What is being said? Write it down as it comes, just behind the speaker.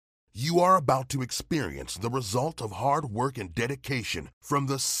You are about to experience the result of hard work and dedication from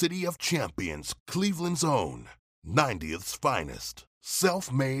the City of Champions, Cleveland's own, 90th's finest.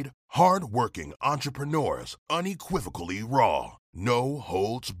 Self-made, hard-working entrepreneurs, unequivocally raw, no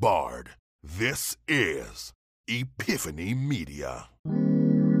holds barred. This is Epiphany Media.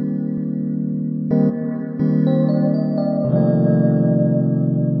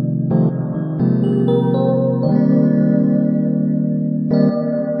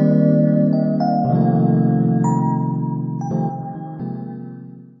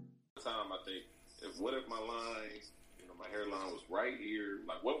 What if my line, my hairline was right here?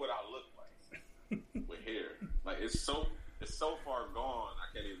 Like, what would I look like with hair? Like, it's so far gone. I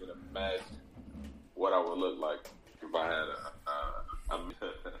can't even imagine what I would look like if I had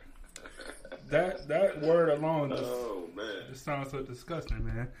that word alone just, man, just sounds so disgusting,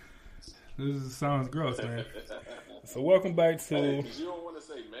 man. This sounds gross, man. So welcome back to. Hey, 'cause you don't want to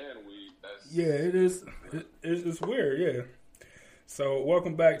say man weed. It is. It's weird, yeah. So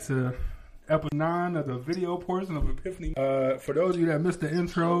welcome back to episode 9 of the video portion of Epiphany. For those of you that missed the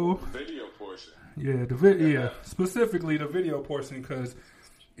intro, video portion. Yeah, specifically the video portion, because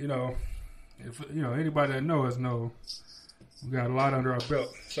if anybody that knows we got a lot under our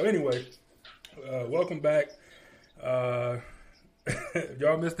belt. So anyway, welcome back. Y'all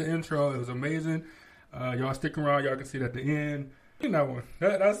missed the intro; it was amazing. Y'all stick around; y'all can see it at the end. That one.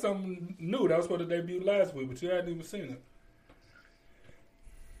 That's something new. That was supposed to debut last week, but you hadn't even seen it.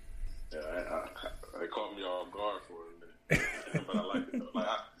 Yeah, it caught me off guard for a minute, but I like it though. Like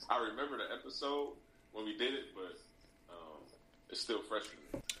I remember the episode when we did it, but it's still fresh for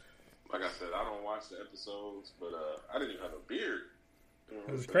me. Like I said, I don't watch the episodes, but I didn't even have a beard.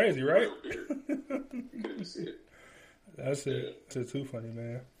 It's crazy, right? You couldn't even see it. That's it. Yeah. It's too funny,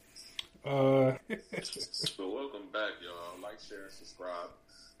 man. So welcome back, y'all. Like, share, and subscribe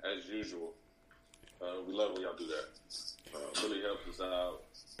as usual. We love when y'all do that. Really helps us out.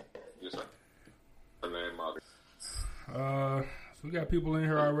 Yes, sir. Her name out. So we got people in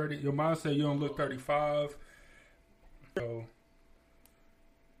here already. Your mom said you don't look 35. So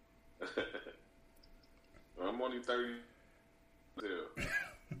I'm only 30.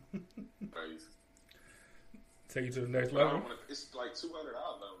 Nice. Take you to the next level. It's like $200,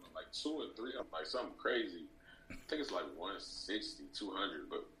 like 2 and 3. I'm like something crazy. I think it's like 160, 200.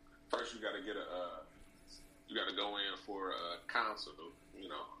 But first, you got to get you got to go in for a consult.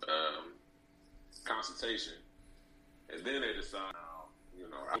 Consultation, and then they decide,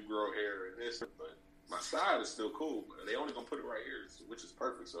 I grow hair and this, but my side is still cool. But they only gonna put it right here, which is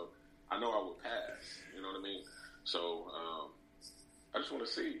perfect. So I know I will pass. You know what I mean? So I just want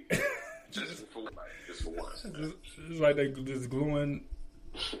to see, just for once. It's like they just gluing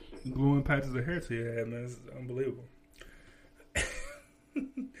patches of hair to your head, man. It's unbelievable.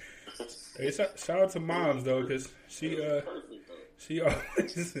 Hey, shout out to moms though, because she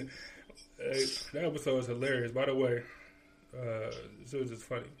always. That episode was hilarious. By the way, it was just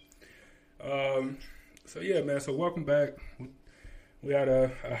funny. So yeah, man. So welcome back. We had a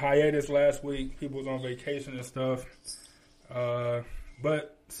hiatus last week. People was on vacation and stuff.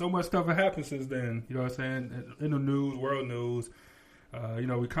 But so much stuff has happened since then. You know what I'm saying? In the news, world news.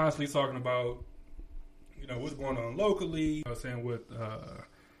 We constantly talking about, what's going on locally. You know what I'm saying? With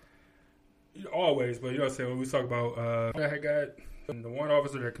always, but you know what I'm saying? When we talk about that had got. The one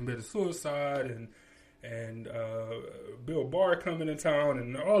officer that committed suicide and Bill Barr coming in town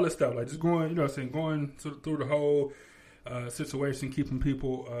and all this stuff, like just going, going through the whole situation, keeping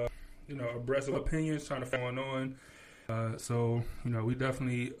people, abreast of opinions, trying to find what's going on. So, we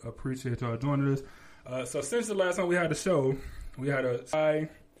definitely appreciate y'all joining us. So since the last time we had the show, we had the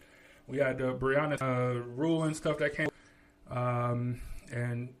Breonna ruling stuff that came,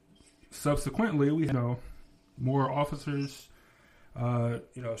 and subsequently we had more officers.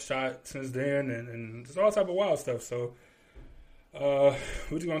 Shot since then, and just all type of wild stuff. So, we're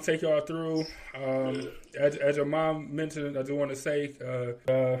just gonna take y'all through. As your mom mentioned, I do want to say,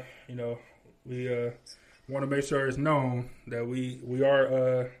 we want to make sure it's known that we are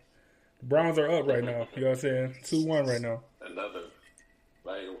the Browns are up right now. You know what I'm saying? 2-1 right now. Another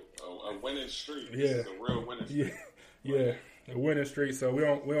a winning streak. Yeah, this is a real winning streak. Yeah, a winning streak. So we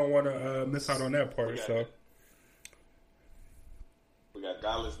don't want to miss out on that part. So. We got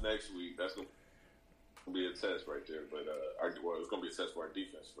Dallas next week. That's going to be a test right there. But it's going to be a test for our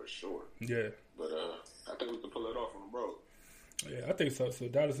defense for sure. Yeah. But I think we can pull it off on the road. Yeah, I think so. So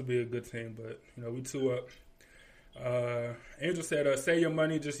Dallas will be a good team. But, we 2 up. Angel said, save your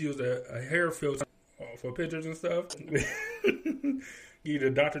money. Just use a hair filter for pictures and stuff. Either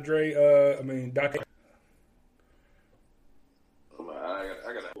Dr. Dre, Dr.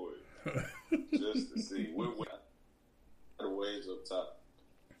 I got that boy. just to see what the waves up top.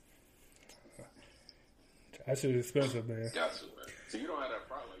 That shit is expensive, man. Got to, man. So you don't have that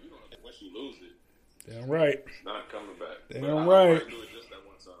problem. You don't. Once you lose it, damn right. it's not coming back. Damn right. I do it just that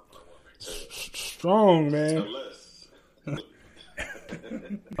one time. I want to make sure. Strong, man.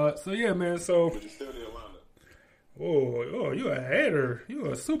 Unless. So yeah, man. So. But you still need Atlanta. Oh, you a hater.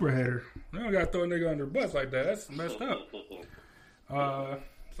 You a super hater. You don't got to throw a nigga under the bus like that. That's messed up.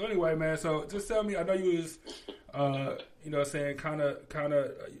 So anyway, man, so just tell me, I know you was, you know what I'm saying, kind of,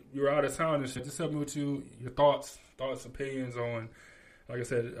 you were out of town and shit. Just tell me what your thoughts, opinions on, like I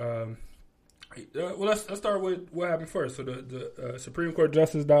said, well, let's start with what happened first. So the Supreme Court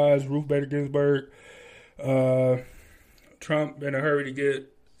Justice dies, Ruth Bader Ginsburg, Trump in a hurry to get,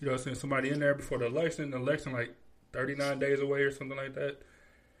 you know what I'm saying, somebody in there before the election like 39 days away or something like that,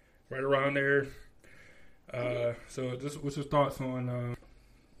 right around there. So just what's your thoughts on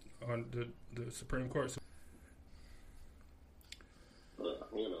the Supreme Court?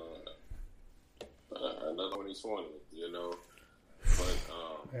 You know, another one he's sworn with, you know.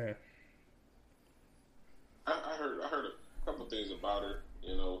 But I heard a couple things about her.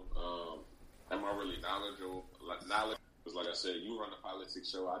 You know, am I really knowledgeable? Because like I said, you run a politics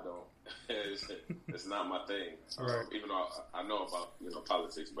show. I don't. It's not my thing. Right. Even though I know about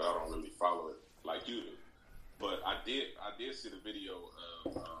politics, but I don't really follow it like you do. But I did see the video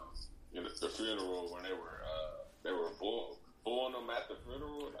of the funeral when they were booing them at the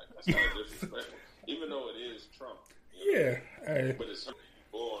funeral. Like, that's kind of disrespectful. Even though it is Trump. Yeah. But it's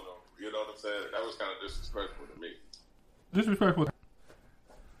booing them. You know what I'm saying? That was kind of disrespectful to me. Disrespectful.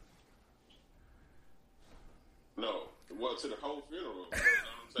 No. Well, to the whole funeral. You know what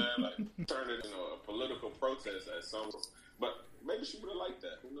I'm saying? Like, turn it into a political protest at some. But maybe she would have liked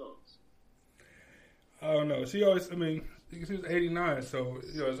that. Who knows? I don't know. She always, I mean, she was 89, so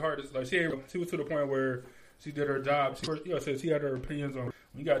it's hard to like. She was to the point where she did her job. She, said she had her opinions on. When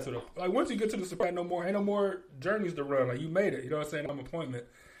you got to the once you get to the Supreme, ain't no more journeys to run. Like, you made it. You know what I'm saying? I'm appointment.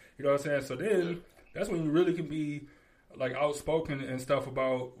 You know what I'm saying? So then that's when you really can be like outspoken and stuff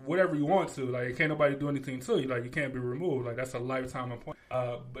about whatever you want to. Like, can't nobody do anything to you. Like, you can't be removed. Like, that's a lifetime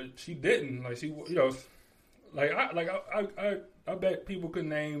appointment. But she didn't. Like, she, I bet people could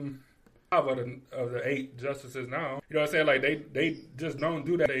name 5 of the 8 justices now. You know what I'm saying? Like, they just don't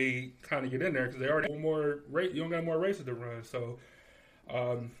do that. They kind of get in there because they already have more race. You don't got more races to run. So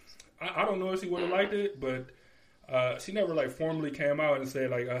I don't know if she would have liked it, but she never like formally came out and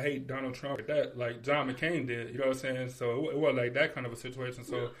said like, I hate Donald Trump like that, like John McCain did. You know what I'm saying? So it wasn't like that kind of a situation.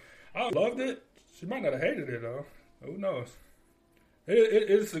 So I loved it. She might not have hated it though. Who knows?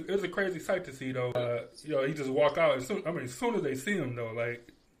 It's a crazy sight to see though. He just walk out. As soon as they see him though, as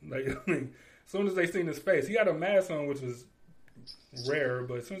soon as they seen his face, he had a mask on, which was rare.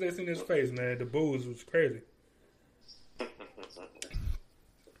 But as soon as they seen his face, man, the booze was crazy.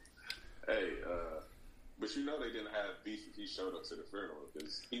 Hey, but they didn't have beef if he showed up to the funeral,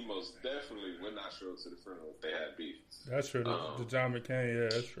 because he most definitely would not show up to the funeral if they had beef. That's true. The John McCain, yeah,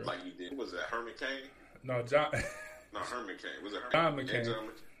 that's true. Like he did. Was it Herman Cain? No, John. No, Herman Cain. Was it Herman? John McCain. John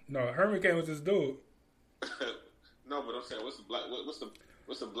McCain? No, Herman Cain was this dude. No, but I'm saying, what's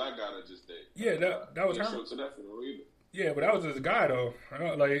the black guy that just did? Yeah, that was Herman. To that funeral either. Yeah, but that was this guy though.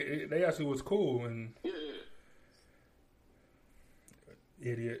 Like, they actually was cool and. Yeah.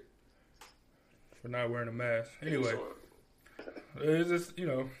 Idiot. For not wearing a mask. Anyway, it's just,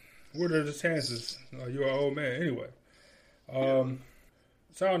 what are the chances? You're an old man. Anyway. So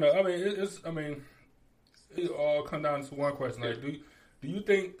I don't know. I mean, it all come down to one question. Like, do you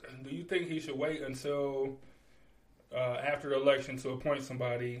think he should wait until after the election to appoint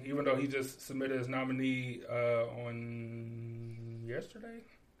somebody, even though he just submitted his nominee on yesterday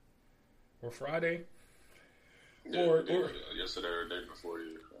or Friday? Or yesterday or the day before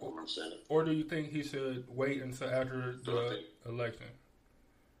you. I'm saying it. Or do you think he should wait until after the election?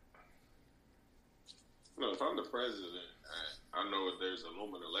 No, if I'm the president, I know if there's a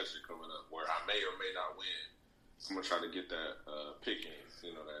looming election coming up where I may or may not win, I'm gonna try to get that pick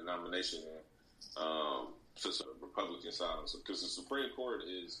in, that nomination in, to the Republican side, because the Supreme Court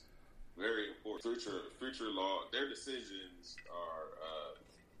is very important. Future law, their decisions are.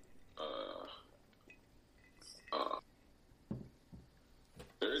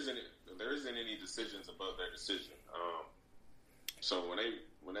 There isn't any decisions above their decision. So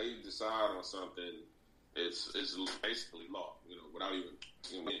when they decide on something, it's basically law. Without even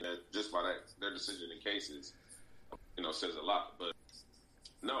just by that, their decision in cases, says a lot. But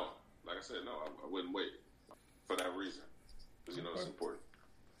no, like I said, no, I wouldn't wait for that reason, because it's important.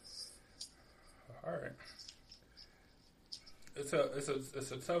 All right.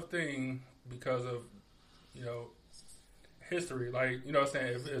 it's a tough thing because of, you know, history. Like, you know what I'm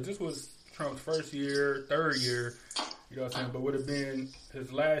saying, if this was Trump's first year, third year, you know what I'm saying, but would have been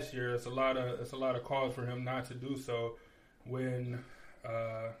his last year, it's a lot of cause for him not to do so when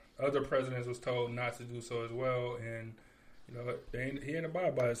other presidents was told not to do so as well, and you know he ain't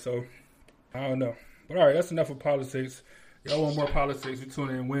abide by it. So I don't know. But all right, that's enough of politics. Y'all want more politics? You tune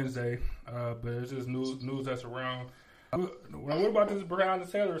in Wednesday, but it's just news that's around. What about this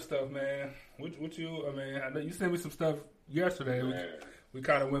Breonna Taylor stuff, man? What you? I mean, I know you sent me some stuff yesterday. We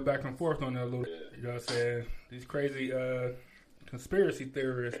kind of went back and forth on that a little. You know what I'm saying? These crazy conspiracy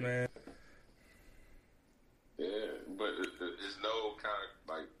theorists, man. Yeah, but it's no kind of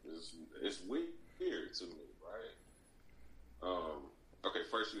like it's weird to me, right? Okay,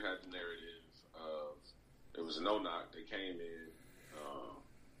 first you had the narrative of it was a no-knock. They came in.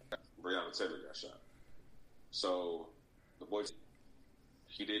 Breonna Taylor got shot. So the boy,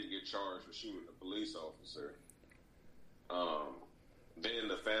 he didn't get charged for shooting a police officer. Then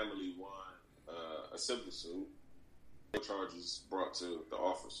the family won a civil suit. No charges brought to the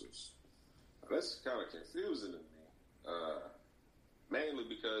officers. Now, that's kind of confusing to me. Mainly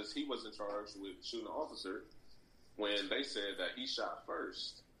because he wasn't charged with shooting an officer when they said that he shot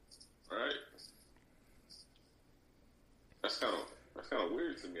first. Right? That's kind of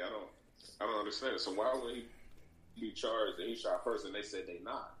weird to me. I don't understand it. So why would he be charged and he shot first and they said they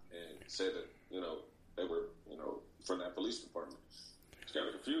not and said that, you know, they were, you know, from that police department? It's kind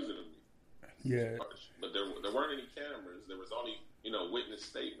of confusing to me. Yeah. But there weren't any cameras. There was only, you know, witness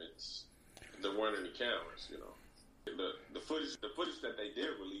statements. There weren't any cameras, you know. The footage that they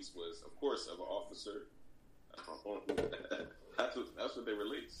did release was, of course, of an officer. That's what they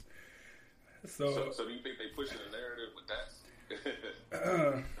released. So do you think they pushing a narrative with that?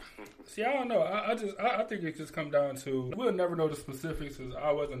 See, I don't know. I think it just come down to we'll never know the specifics because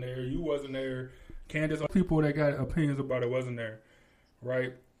I wasn't there, you wasn't there, Candace, people that got opinions about it wasn't there,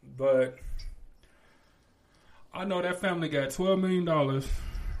 right? But I know that family got $12 million,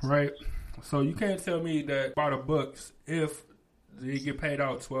 right? So you can't tell me that by the books if they get paid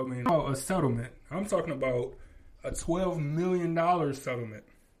out $12 million. Oh, a settlement. I'm talking about a $12 million settlement.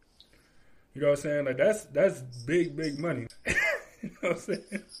 You know what I'm saying? Like that's big money. You know what I'm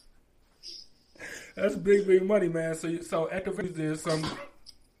saying? That's big money, man. So at the very least, there's some.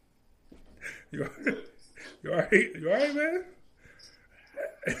 You all right, man?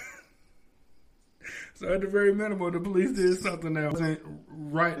 So at the very minimum, the police did something that wasn't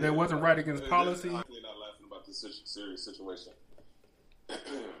right. That wasn't right against policy. I'm not laughing about this serious situation.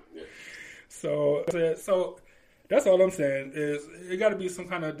 Yeah. So that's all I'm saying is it got to be some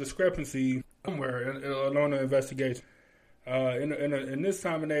kind of discrepancy somewhere along the investigation. In this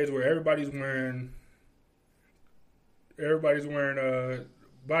time and age where everybody's wearing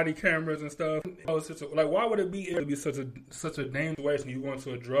body cameras and stuff, like why would it be such a dangerous situation? You go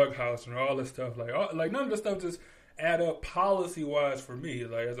into a drug house and all this stuff, like none of this stuff just add up policy wise for me.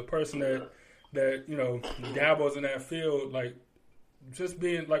 Like as a person that you know dabbles in that field, like just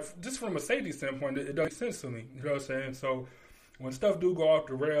being like just from a safety standpoint, it doesn't make sense to me. You know what I'm saying? So when stuff do go off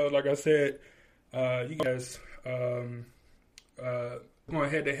the rails, like I said, you guys going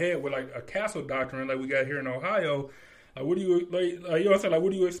head to head with like a castle doctrine like we got here in Ohio. Like, what do you like? You know what I'm saying? Like,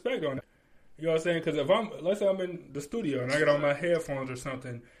 what do you expect on it? You know what I'm saying? Because if let's say I'm in the studio and I get on my headphones or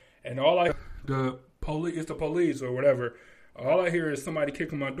something, and the police or whatever, all I hear is somebody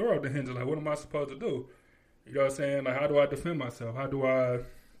kicking my door out the hinges. Like, what am I supposed to do? You know what I'm saying? Like, how do I defend myself? How do I,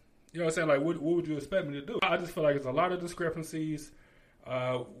 you know what I'm saying? Like, what would you expect me to do? I just feel like it's a lot of discrepancies.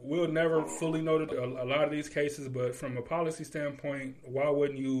 We'll never fully know a lot of these cases, but from a policy standpoint, why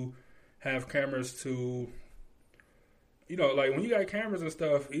wouldn't you have cameras to, you know, like when you got cameras and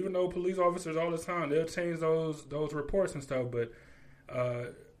stuff, even though police officers all the time, they'll change those reports and stuff, but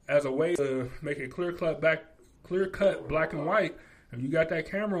as a way to make it clear cut black and white, if you got that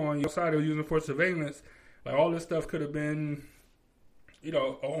camera on your side or using for surveillance, like all this stuff could have been, you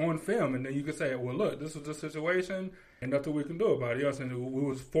know, on film, and then you could say, well, look, this was the situation, and nothing we can do about it. You know what I'm saying? We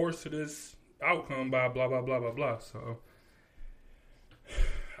was forced to this outcome by blah, blah, blah, blah, blah. So,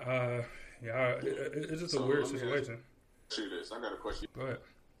 yeah, it's just a weird situation. I got a question. Go ahead.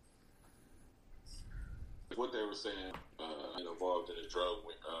 What they were saying, involved in a drug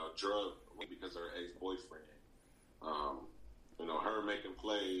because of her ex-boyfriend. You know, her making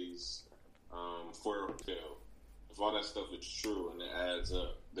plays for Phil. If all that stuff is true and it adds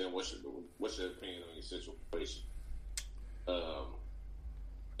up, then what's your opinion on your situation?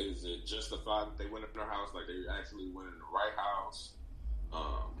 Is it justified that they went in her house, like they actually went in the right house?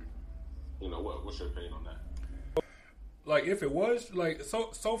 You know, what's your opinion on that? like if it was like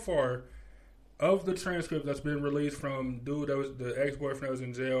so far of the transcript that's been released from dude that was the ex-boyfriend that was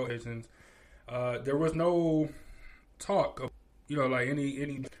in jail, agents, there was no talk of, like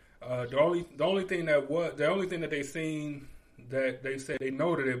any the only thing that they seen that they said they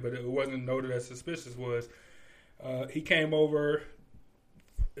noted it, but it wasn't noted as suspicious was he came over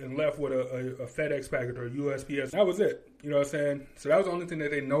and left with a FedEx package or USPS. That was it. You know what I'm saying? So that was the only thing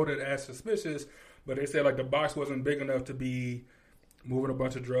that they noted as suspicious, but they said like the box wasn't big enough to be moving a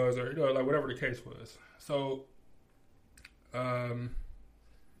bunch of drugs or, like whatever the case was. So,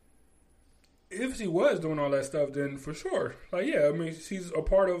 if she was doing all that stuff, then for sure, like, yeah, I mean, she's a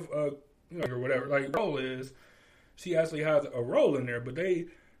part of, or whatever, like, role is, she actually has a role in there, but they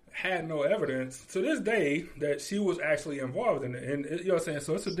had no evidence to this day that she was actually involved in it. And, you know what I'm saying?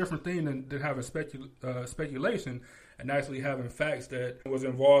 So it's a different thing than having speculation and actually having facts that was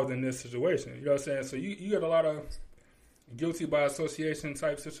involved in this situation. You know what I'm saying? So you get a lot of guilty by association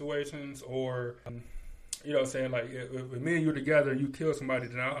type situations, or you know what I'm saying, like if me and you together, you kill somebody,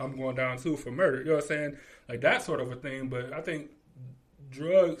 then I'm going down too for murder. You know what I'm saying, like that sort of a thing. But I think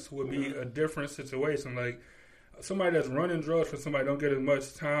drugs would be a different situation. Like somebody that's running drugs for somebody don't get as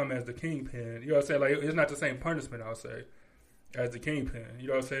much time as the kingpin. You know what I'm saying, like it's not the same punishment, I'll say, as the kingpin. You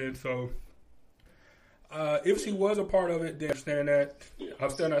know what I'm saying. So if she was a part of it, then I understand that. I'm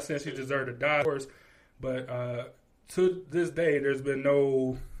still not saying she deserved to die, of course, but to this day, there's been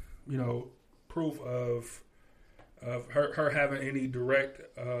no, proof of her having any direct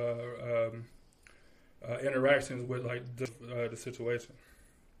interactions with like the situation.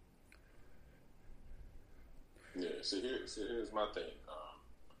 Yeah. So here's my thing.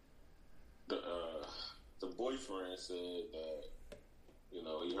 The boyfriend said that he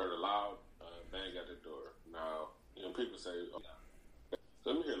heard a loud bang at the door. Now people say,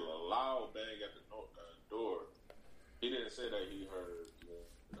 let me hear a loud bang at the door. He didn't say that he heard,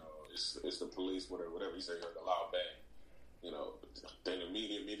 it's the police, whatever. He said he heard a loud bang. Then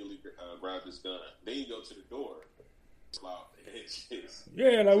immediately grabbed his gun. Then he go to the door. It's loud.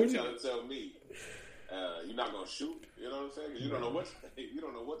 Yeah, like so tell me, you're not gonna shoot. You know what I'm saying? You don't know what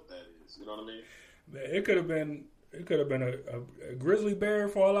that is. You know what I mean? Man, it could have been a grizzly bear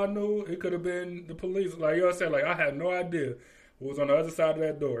for all I knew. It could have been the police. Like you know what I'm saying? Like I had no idea what was on the other side of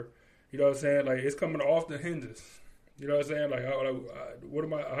that door. You know what I'm saying? Like it's coming off the hinges. You know what I'm saying? Like, what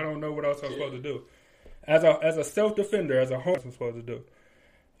am I? I don't know what else I'm supposed to do. As a self defender, as a host, I'm supposed to do.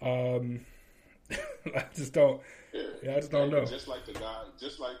 I just don't. Yeah, I just don't know. Just like the guy,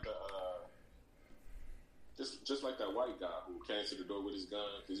 just like that white guy who came to the door with his gun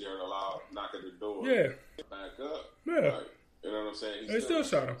because he heard a loud knock at the door. Yeah. Back up. Yeah. Like, you know what I'm saying? They still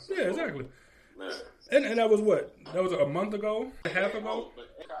shot him. Yeah, exactly. Man. And that was what? That was a month ago? A half ago?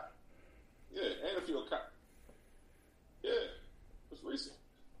 And if you're a cop. Yeah, it's recent.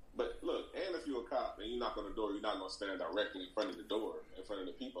 But look, and if you're a cop and you knock on the door, you're not going to stand directly in front of the door, in front of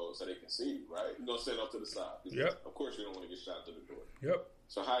the people so they can see you, right? You're going to stand up to the side. Yep. Of course you don't want to get shot through the door. Yep.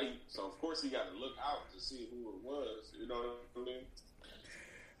 So of course he got to look out to see who it was. You know what I mean?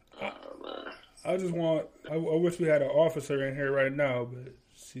 Man. I wish we had an officer in here right now, but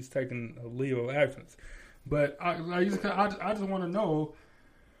she's taking a leave of absence. But I just want to know,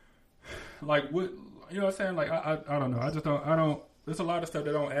 like, what, you know what I'm saying? Like, I don't know. I don't, there's a lot of stuff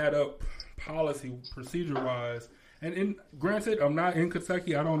that don't add up policy, procedure-wise. And granted, I'm not in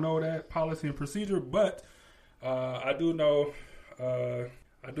Kentucky. I don't know that policy and procedure, but I do know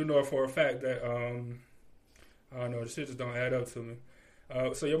for a fact that, I don't know, the shit just don't add up to me.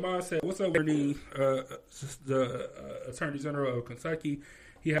 So your mom said, what's up with the Attorney General of Kentucky?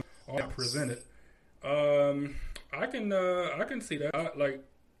 He has all presented. I can see that.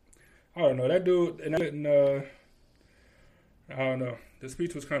 I don't know, that dude, and I didn't, I don't know. The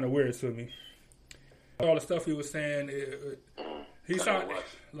speech was kind of weird to me. All the stuff he was saying, he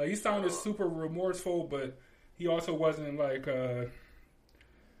sounded super remorseful, but he also wasn't like,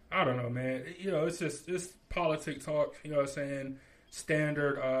 I don't know, man. It's politic talk. You know what I'm saying?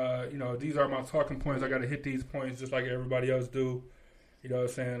 Standard. These are my talking points. I got to hit these points just like everybody else do. You know what I'm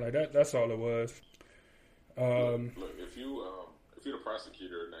saying? Like that. That's all it was. Look, if you're the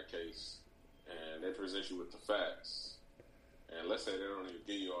prosecutor in that case, and they present you with the facts, and let's say they don't even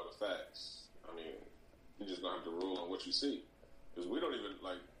give you all the facts, I mean, you're just gonna have to rule on what you see, because we don't even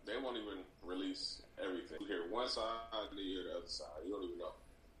they won't even release everything. You hear one side, and you hear the other side. You don't even know,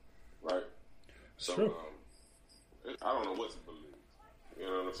 right? So, sure. I don't know what to believe. You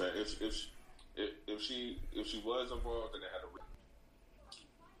know what I'm saying? If she was involved, then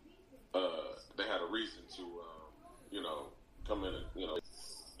they had a reason to come in and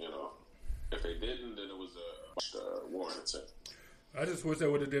if if they didn't, then it was a warrant. I just wish they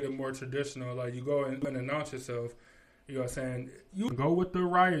would have did it more traditional. Like, you go and announce yourself. You know what I'm saying? You go with the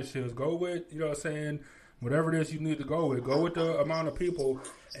riot shields. Go with, you know what I'm saying, whatever it is you need to go with. Go with the amount of people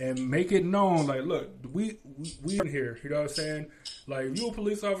and make it known, like, look, we in here. You know what I'm saying? Like, if you a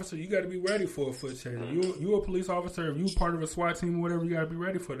police officer, you got to be ready for a foot chase. You a police officer, if you part of a SWAT team or whatever, you got to be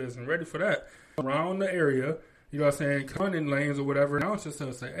ready for this and ready for that. Around the area, you know what I'm saying, come in lanes or whatever, announce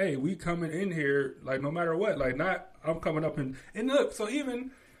yourself, say, hey, we coming in here, like, no matter what. Like, not, I'm coming up and look, so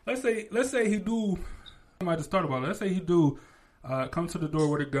even, let's say he do, I might just thought about it, let's say he do come to the door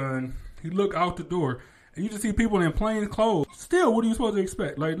with a gun, he look out the door, and you just see people in plain clothes. Still, what are you supposed to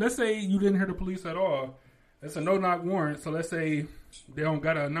expect? Like, let's say you didn't hear the police at all. It's a no-knock warrant, so let's say they don't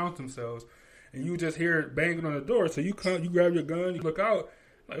got to announce themselves, and you just hear it banging on the door, so you come, you grab your gun, you look out,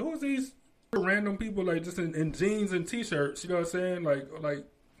 like, who's these random people, like, just in jeans and T-shirts, you know what I'm saying? Like,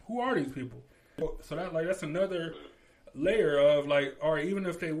 who are these people? So that, like, that's another layer of, like, or even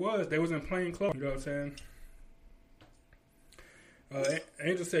if they was in plain clothes, you know what I'm saying?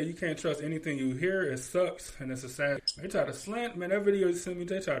 Angel said you can't trust anything you hear. It sucks, and it's a sad. They try to slander, man. That video you sent me,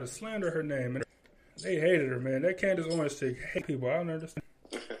 they try to slander her name, and they hated her, man. That Candace Owens chick hate people. I don't understand.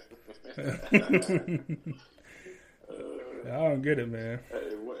 I don't get it, man.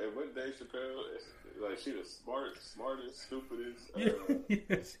 Hey, what Dave Chappelle? Like, she the smartest, stupidest. Yeah,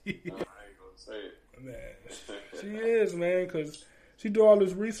 she, I ain't gonna say it. Man, she is, man, because she do all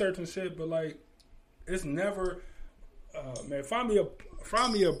this research and shit, but, like, it's never. Man, find me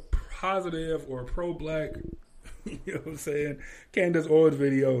a positive or pro-black, you know what I'm saying, Candace Owens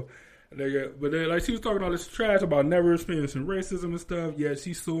video. But then, like, she was talking all this trash about never experiencing racism and stuff, yet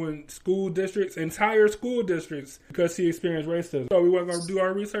she's suing school districts, entire school districts, because she experienced racism. So we weren't going to do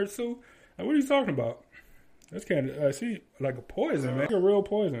our research too? Like, what are you talking about? That's Candace. She like a poison, man. She's a real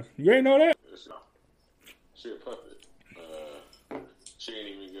poison. You ain't know that? She a puppet. She ain't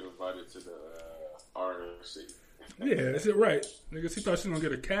even get invited to the RNC. Yeah, that's it, right. Nigga, she thought she was going to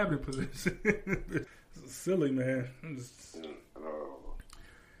get a cabinet position. It's silly, man.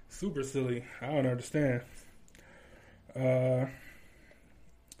 Super silly. I don't understand. I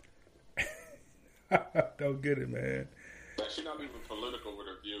don't get it, man. She's not even political with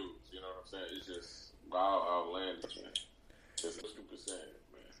her views. You know what I'm saying? It's just outlandish, man. It's a stupid saying,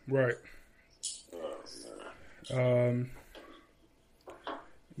 man. Right.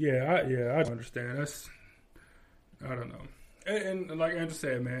 Yeah, I understand. I don't know. And like Andrew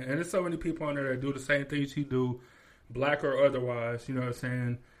said, man, and there's so many people on there that do the same thing she do, black or otherwise, you know what I'm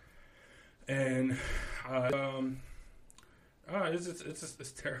saying? And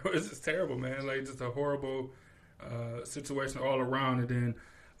it's terrible. It's just terrible, man. Like, just a horrible situation all around. And then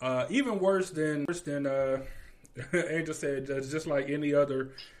even worse than Angel said, just like any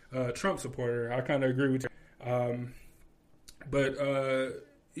other Trump supporter. I kind of agree with you. But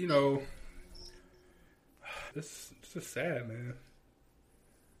you know, it's just sad, man.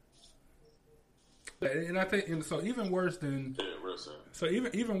 And I think, and so even worse than,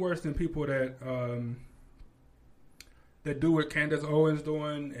 even worse than people that that do what Candace Owens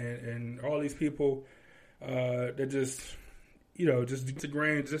doing, and all these people that just, you know, just to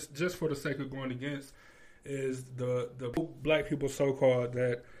grain, just for the sake of going against, is the black people so-called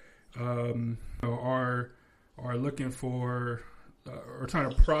that you know, are looking for or trying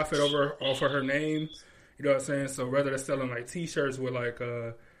to profit off of her name. You know what I'm saying? So whether they're selling like T-shirts with like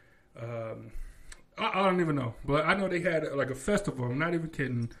I don't even know, but I know they had like a festival. I'm not even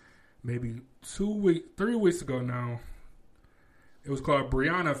kidding. Maybe 3 weeks ago now. It was called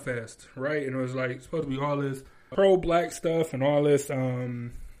Brianna Fest, right? And it was like supposed to be all this pro-black stuff and all this,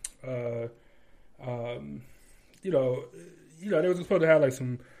 you know, they was supposed to have like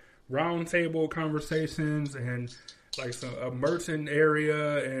some round table conversations and like a merchant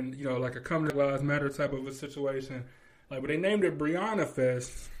area and, you know, like a Come to Lives Matter type of a situation. Like, but they named it Brianna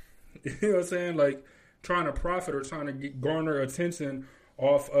Fest. You know what I'm saying? Like, trying to profit or trying to garner attention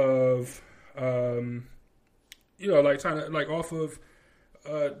off of, you know, like trying to, like, off of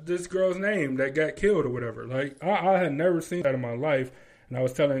this girl's name that got killed or whatever. Like, I had never seen that in my life. And I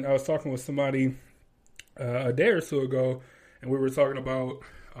was talking with somebody a day or so ago, and we were talking about,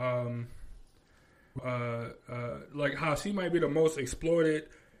 like how she might be the most exploited,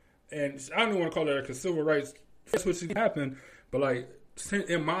 and I don't even want to call it like a civil rights. That's what should happen, but like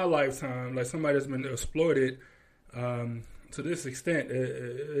in my lifetime, like somebody that's been exploited to this extent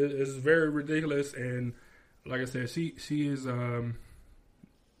is very ridiculous. And like I said, she is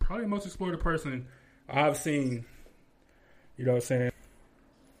probably the most exploited person I've seen. You know what I'm saying,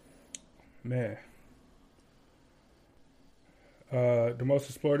 man? The most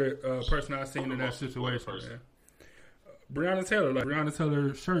exploited person I've seen in that situation, man. Breonna Taylor, like Breonna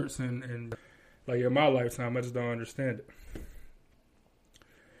Taylor shirts and like in my lifetime, I just don't understand it.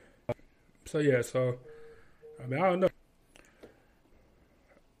 So I mean, I don't know.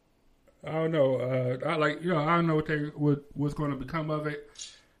 I don't know what's going to become of it.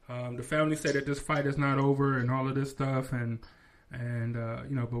 The family say that this fight is not over and all of this stuff, and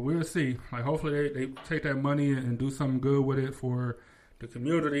but we'll see. Like, hopefully they take that money and do something good with it for the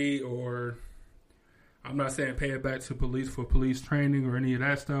community, or I'm not saying pay it back to police for police training or any of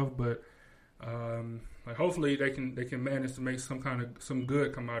that stuff, but like hopefully they can manage to make some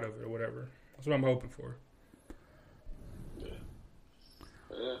good come out of it or whatever. That's what I'm hoping for.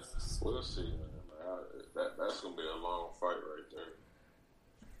 Yeah, we'll see, man. That's gonna be a long fight right there.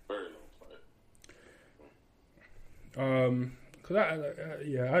 Very long fight. Cause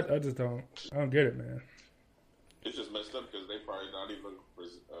I just don't get it, man. It's just messed up because they probably not even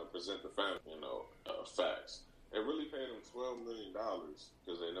present the family, facts. They really paid them $12 million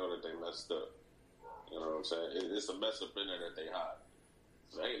because they know that they messed up. You know what I'm saying? It's a mess up in there that they hide.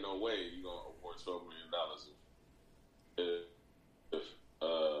 There ain't no way you gonna award $12 million if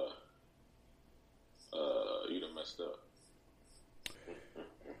you done messed up.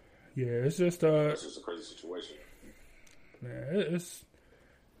 Yeah, it's just it's just a crazy situation. Man, it's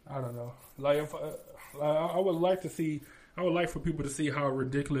I don't know. Like if I would like for people to see how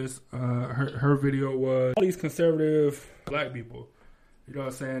ridiculous her video was. All these conservative black people, you know what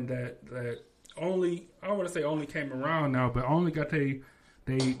I'm saying, that only, I don't want to say only came around now, but only got they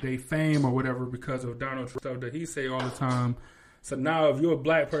fame or whatever because of Donald Trump stuff that he say all the time. So now if you're a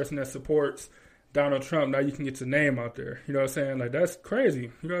black person that supports Donald Trump, now you can get your name out there. You know what I'm saying? Like, that's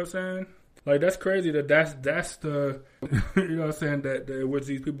crazy. You know what I'm saying? Like, that's crazy that's the, you know what I'm saying, that which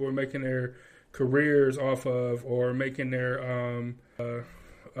these people are making their careers off of, or making their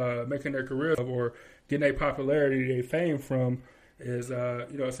careers of, or getting their popularity, their fame from, is, you know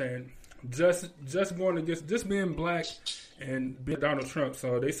what I'm saying, just going against, just being black and being Donald Trump.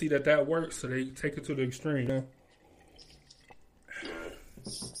 So they see that works, so they take it to the extreme. You know?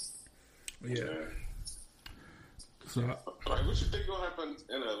 Yeah. So, like, what you think gonna happen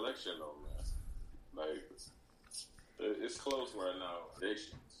in an election, though, man? Like, it's close right now.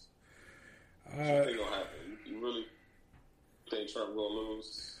 Predictions. What you think gonna happen? You really think Trump gonna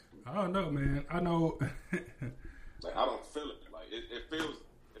lose? I don't know, man. I know. Like, I don't feel it. Like, it feels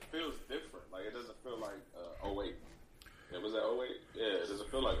different. Like, it doesn't feel like 08. Yeah, was that 08? Yeah, it doesn't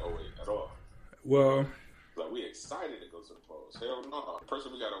feel like 08 at all. Well, like, we excited to go to the polls. Hell no. The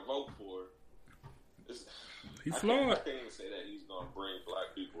person we got to vote for is... He's flawed. I can't even say that he's going to bring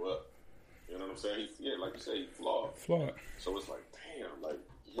black people up. You know what I'm saying? Like you said, he's flawed. Flawed. So it's like, damn, like,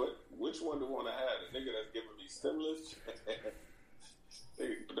 which one do I want to have? The nigga that's giving me stimulus?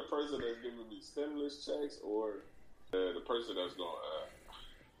 The person that's giving me stimulus checks, or the person that's going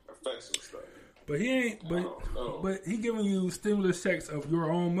to affect some stuff? But he ain't. But he giving you stimulus checks of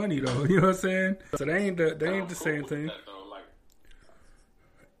your own money, though. You know what I'm saying? So they ain't the same thing. That, though. Like,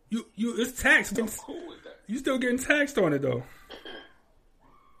 you it's taxed. I'm cool with that. You still getting taxed on it, though.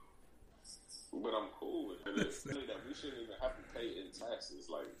 But I'm cool with it. It's that we shouldn't even have to pay in taxes.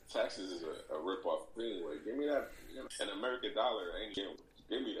 Like, taxes is a rip-off thing. Like, give me that. An American dollar ain't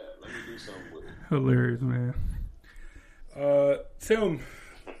give me that. Let me do something with it. Hilarious, man. Tim,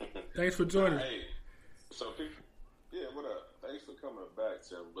 thanks for joining. Hey, so people, what up? Thanks for coming back,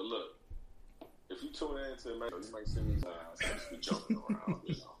 Tim. But look, if you tune in to me, you might see me just be jumping around,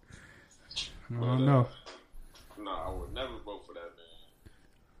 you know. I don't know. No, I would never vote for that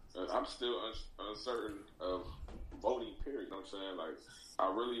man. I'm still uncertain of voting, period. You know what I'm saying? Like, I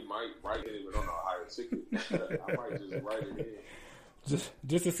really might write it even on a higher ticket. I might just write it in.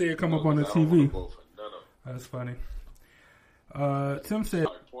 Just to see it come up on the TV. That's funny. Tim said,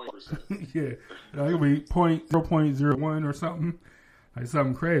 yeah, it could be 0.01 or something, like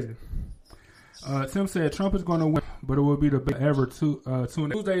something crazy. Tim said Trump is going to win, but it will be the best ever.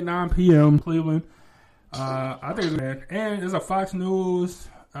 Tuesday 9 p.m. Cleveland. I think, man, and there's a Fox News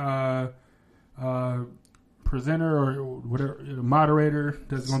presenter or whatever, moderator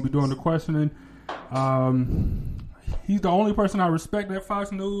that's going to be doing the questioning. He's the only person I respect at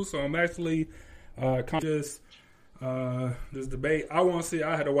Fox News, so I'm actually conscious. This debate, I want to see.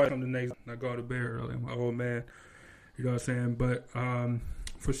 I had to watch him the next. I go to bed early. My old man, you know what I'm saying. But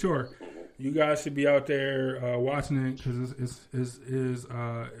for sure, you guys should be out there watching it because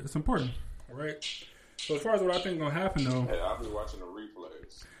it's important, all right? So as far as what I think is gonna happen, though, hey, I'll be watching the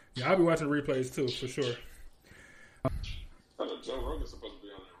replays. Yeah, I'll be watching the replays too, for sure. I know Joe Rogan's supposed to be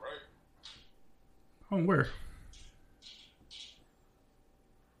on there, right? On where?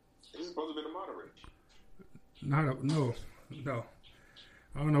 supposed to be the moderator. No.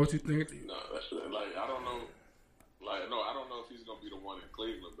 I don't know what you think. No, like I don't know. Like no, I don't know if he's gonna be the one in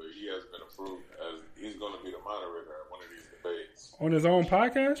Cleveland, but he has been approved as he's gonna be the moderator at one of these debates on his own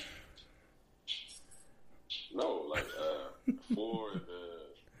podcast. No, like for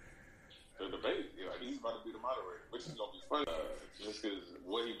the debate, you know, he's about to be the moderator, which is gonna be fun. Just because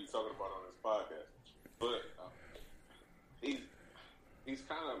what he be talking about on his podcast, but he's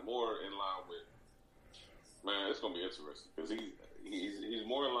kind of more in line with. Man, it's gonna be interesting because he's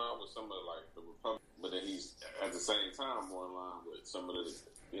more in line with some of like the Republicans, but then he's at the same time more in line with some of the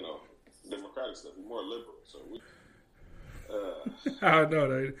Democratic stuff. He's more liberal, so I don't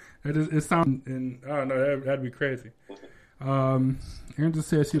know. It sounds, and I don't know. That'd be crazy. Andrew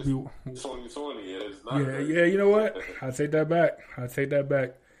said she'd be 2020. It's not. Yeah. You know what? I take that back.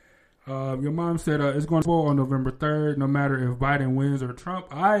 Your mom said it's going to fall on November 3rd, no matter if Biden wins or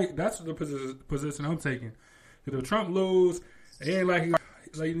Trump. That's the position I'm taking. If Trump lose, it ain't like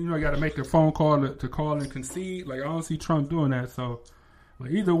you got to make the phone call to call and concede. Like I don't see Trump doing that. So, like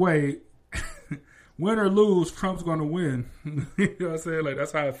either way, win or lose, Trump's going to win. You know what I'm saying? Like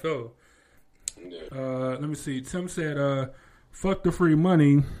that's how I feel. Yeah. Let me see. Tim said, "Fuck the free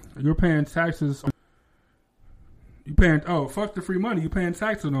money. You're paying taxes." Fuck the free money. You paying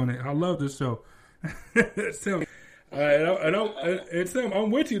taxes on it. I love this show. Tim, and Tim, I'm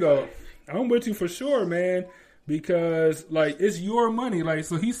with you though. I'm with you for sure, man. Because like it's your money. Like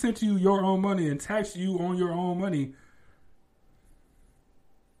so, he sent you your own money and taxed you on your own money.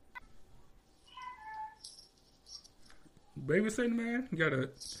 Babysitting, man.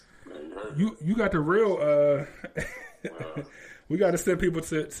 You got the real. We got to send people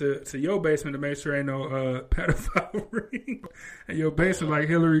to your basement to make sure ain't no pedophile ring in your basement like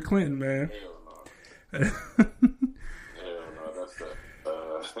Hillary Clinton, man. Hell no. Hell no. That's the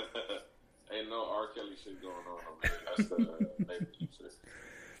ain't no R. Kelly shit going on over there. That's the baby shit.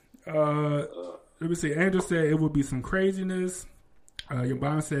 Let me see. Andrew said it would be some craziness. Your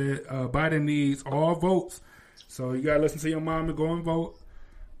mom said Biden needs all votes, so you gotta listen to your mom and go and vote.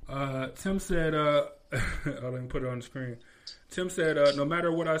 Tim said, I didn't put it on the screen. Tim said, no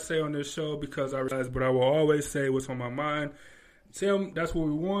matter what I say on this show, because I realize, but I will always say what's on my mind. Tim, that's what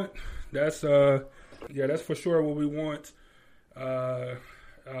we want. That's for sure what we want. Out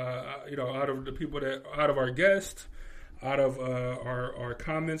of the people out of our guests, out of our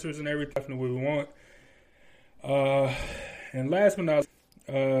commenters and everything, definitely what we want. And last but not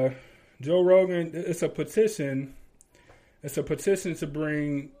least, Joe Rogan, it's a petition. It's a petition to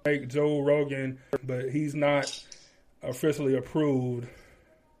make Joe Rogan, but he's not officially approved.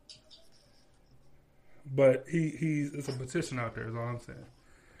 But it's a petition out there, is all I'm saying.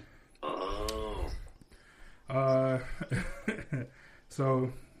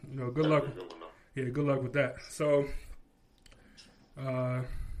 So, good luck. Yeah, good luck with that. So, hold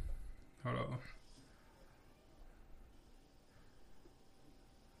on.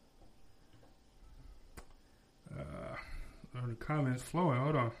 The comments flowing.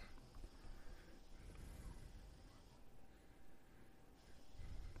 Hold on.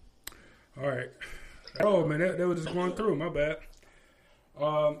 All right. Oh man, they were just going through. My bad.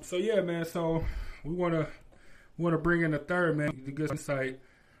 So yeah, man. So we wanna bring in a third man to get insight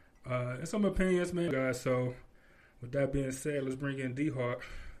and some opinions, man, guys. So with that being said, let's bring in D-Hawk.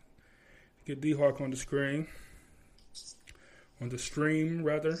 Get D-Hawk on the screen, on the stream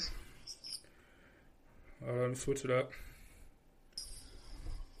rather. Let me switch it up.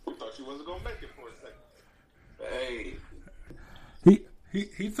 We thought you wasn't gonna make it for a second. Hey,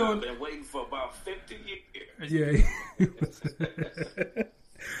 he told. I've been waiting for about 50 years. Yeah,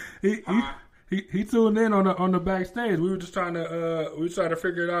 he tuned in on the backstage. We were just trying to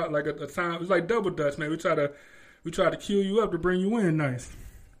figure it out like a time. It was like double dutch, man. We try to cue you up to bring you in. Nice.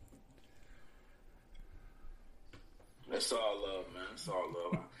 That's all love, man. It's all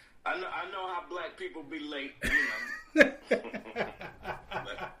love. I know how black people be late, you know.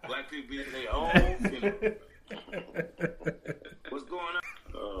 black people be in their own, you know. What's going on?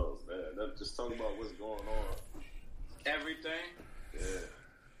 Oh man, just talk about what's going on. Everything. Yeah.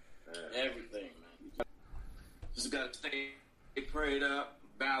 Everything, man. Just gotta stay prayed up,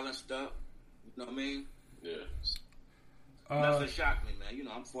 balanced up. You know what I mean? Yeah. Nothing shocked me, man. You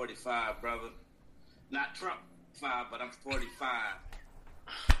know, I'm 45, brother. Not Trump 5, but I'm 45.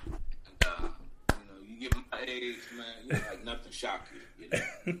 And, you get my age, man, like nothing shock you,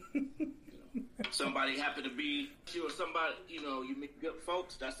 Somebody happen to be you or somebody, you meet good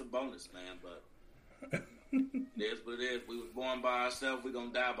folks, that's a bonus, man, but it is what it is. We was born by ourselves, we're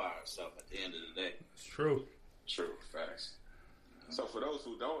gonna die by ourselves at the end of the day. It's true. True, facts. So for those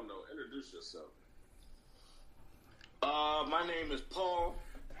who don't know, introduce yourself. My name is Paul.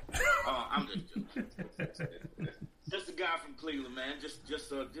 I'm just joking. Just a guy from Cleveland, man.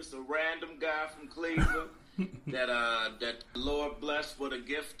 Just a random guy from Cleveland that the Lord blessed with a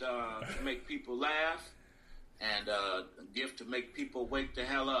gift to make people laugh and a gift to make people wake the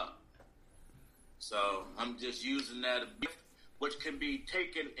hell up. So I'm just using that gift, which can be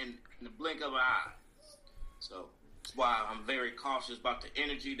taken in the blink of an eye. So that's why I'm very cautious about the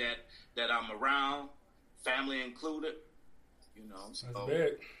energy that I'm around, family included. You know, so That's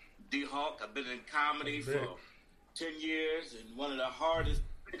big. D-Hawk, I've been in comedy for 10 years in one of the hardest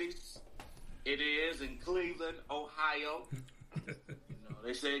cities it is in Cleveland, Ohio. You know,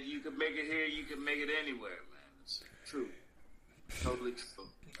 they said you can make it here, you can make it anywhere, man. It's true. Totally true.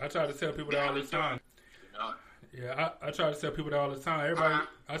 I try to tell people that all the time. You know? Yeah, I try to tell people that all the time. Everybody,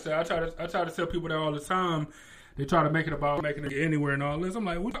 I try to tell people that all the time. They try to make it about making it anywhere and all this. I'm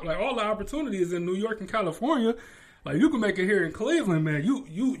like, all the opportunities in New York and California. Like, you can make it here in Cleveland, man.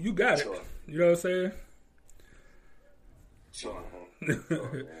 You got it. Sure. You know what I'm saying? Sure.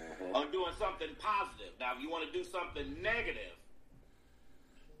 Or doing something positive. Now, if you want to do something negative,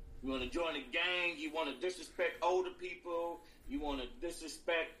 you want to join a gang, you want to disrespect older people, you want to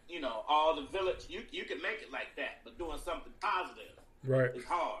disrespect, all the village, you can make it like that. But doing something positive is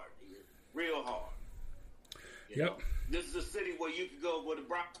hard. Real hard. You know? This is a city where you can go where the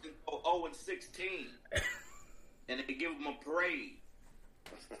Bronx can go 0-16. And they give them a parade.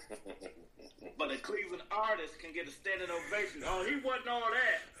 But a Cleveland artist can get a standing ovation. Oh, he wasn't all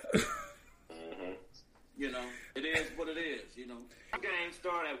that. It is what it is, The game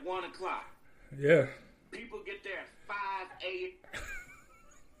start at 1 o'clock. Yeah. People get there at 5 a.m.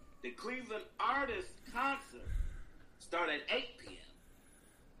 The Cleveland artist concert start at 8 p.m.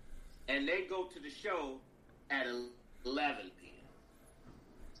 And they go to the show at 11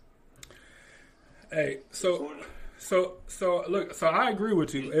 p.m. Hey, So I agree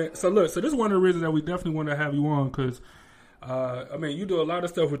with you. So this is one of the reasons that we definitely want to have you on because, you do a lot of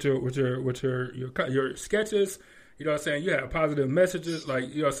stuff with your sketches. You know what I'm saying? You have positive messages, like,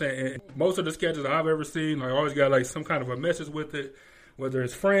 you know what I'm saying? And most of the sketches I've ever seen, like, always got like some kind of a message with it, whether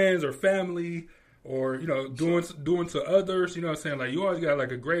it's friends or family or, doing to others. You know what I'm saying? Like, you always got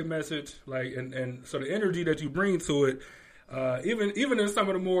like a great message, like, and so the energy that you bring to it. Even in some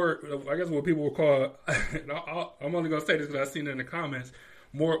of the more, I guess what people would call, I'm only gonna say this because I've seen it in the comments,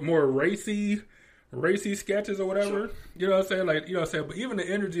 more racy sketches or whatever. Sure. You know what I'm saying? Like, you know what I'm saying? But even the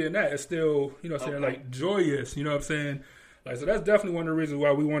energy in that is still, you know what I'm saying, like joyous. You know what I'm saying? Like, so that's definitely one of the reasons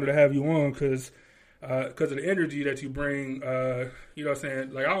why we wanted to have you on because of the energy that you bring. You know what I'm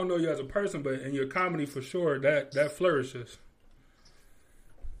saying? Like, I don't know you as a person, but in your comedy for sure, that flourishes.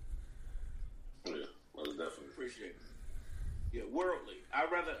 Yeah, well, definitely appreciate it. Yeah, worldly.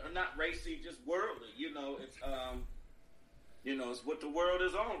 I'd rather not racy, just worldly. It's what the world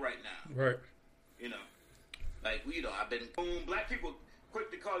is on right now. Right. I've been coon. Black people quick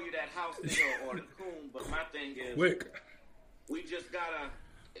to call you that house nigga or the coon, but my thing is, we just gotta.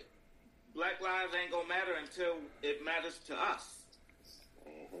 Black lives ain't gonna matter until it matters to us.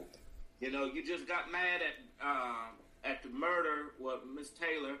 Mm-hmm. You just got mad at the murder with Miss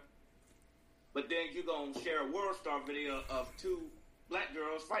Taylor. But then you're going to share a World Star video of 2 black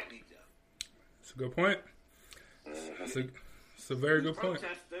girls fighting each other. That's a good point. It's a very good point.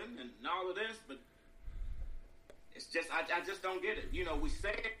 Protesting and all of this, but it's just, I just don't get it. We say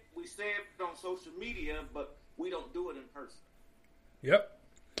it on social media, but we don't do it in person. Yep.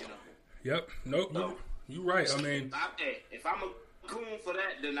 Yep. Nope. So, you're right. If I'm a coon for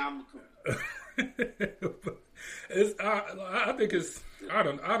that, then I'm a coon. I think it's. I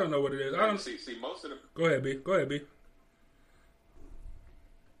don't know what it is. I don't see most of the. Go ahead, B.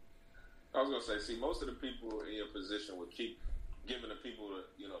 I was gonna say, see, most of the people in your position would keep giving the people,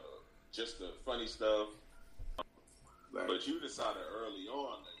 just the funny stuff. Right. But you decided early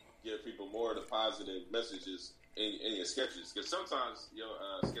on to give people more of the positive messages in your sketches, because sometimes your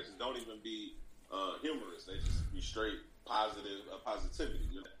sketches don't even be humorous; they just be straight positivity.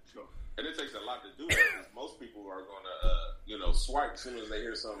 Sure. And it takes a lot to do that because most people are going to, swipe as soon as they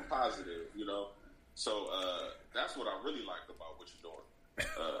hear something positive, So that's what I really like about what you're doing,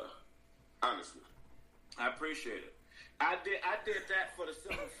 honestly. I appreciate it. I did that for the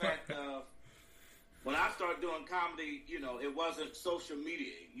simple fact of when I started doing comedy, it wasn't social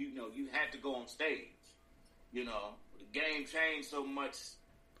media. You had to go on stage. The game changed so much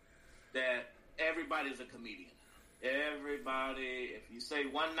that everybody's a comedian. Everybody, if you say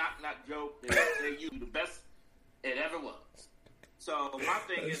one knock joke, they say you the best it ever was. So my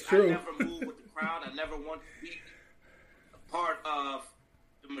thing is, I never move with the crowd. I never want to be a part of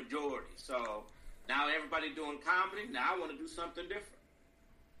the majority. So now everybody doing comedy. Now I want to do something different.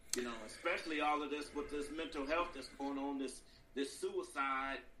 You know, especially all of this with this mental health that's going on, this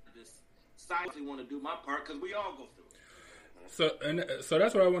suicide, this silently want to do my part because we all go through it. So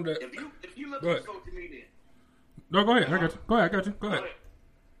that's what I wanted to. If you look at social media. No, go ahead. I got you. Go ahead.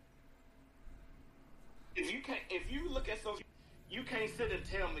 If you look at social, you can't sit and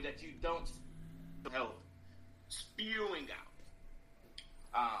tell me that you don't health spewing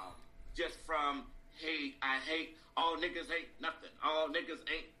out. Just from hate, I hate. All niggas ain't nothing. All niggas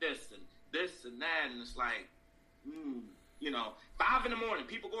ain't this and that, and it's like, you know, 5 in the morning,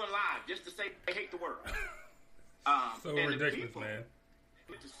 people going live just to say they hate the world. So ridiculous, man.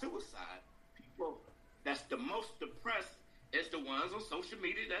 With the suicide, people that's the most depressed is the ones on social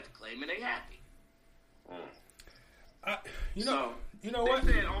media that's claiming they happy. You know what?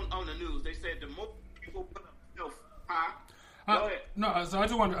 They said on the news, they said the more people put up Go ahead. No, so I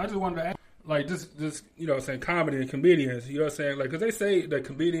just wanted to ask. Like, just you know, saying comedy and comedians, you know what I'm saying? Like, because they say that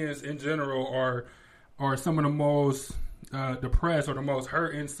comedians in general are some of the most depressed or the most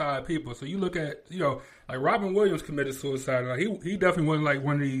hurt inside people. So you look at, you know, like Robin Williams committed suicide. Like, he definitely wasn't like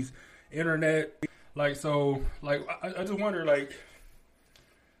one of these internet, like, so, like, I just wonder, like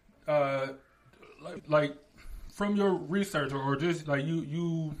from your research or just like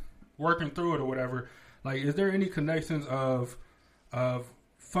you working through it or whatever, like, is there any connections of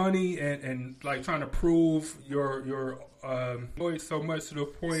funny and like trying to prove your voice so much to the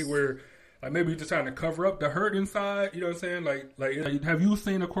point where like maybe you're just trying to cover up the hurt inside, you know what I'm saying? Like have you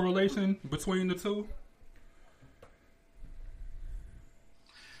seen a correlation between the two?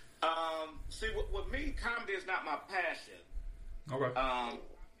 See, with me, comedy is not my passion. Okay.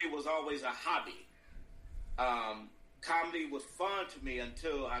 It was always a hobby. Comedy was fun to me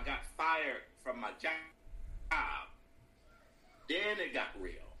until I got fired from my job. Then it got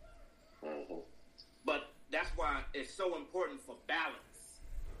real. Mm-hmm. But that's why it's so important for balance.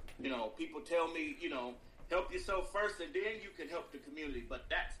 You know, people tell me, you know, help yourself first and then you can help the community. But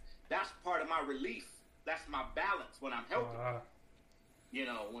that's part of my relief. That's my balance when I'm helping. You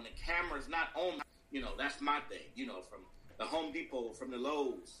know, when the camera's not on, you know, that's my thing. You know, from the Home Depot, from the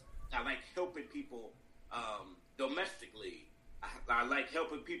Lowe's. I like helping people domestically. I like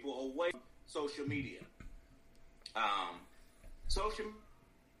helping people away from social media. Social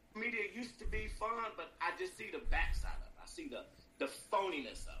media used to be fun, but I just see the backside of it. I see the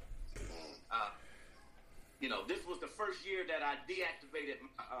phoniness of it. You know, this was the first year that I deactivated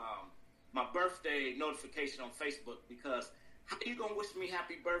my birthday notification on Facebook because how you gonna wish me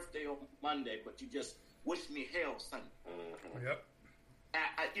happy birthday on Monday, but you just wish me hell Sunday? Mm-hmm. Yep.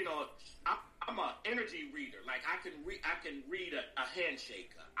 You know, I'm an energy reader. Like I can read a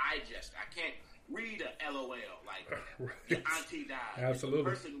handshake, an eye gesture. I can't read a LOL, like right. Your auntie died.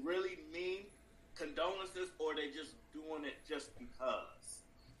 Absolutely. Is the person really mean condolences, or they just doing it just because?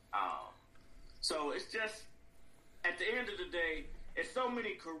 So it's just, at the end of the day, it's so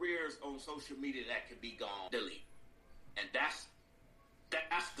many careers on social media that can be gone, delete, and that's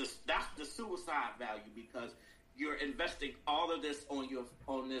the suicide value because you're investing all of this on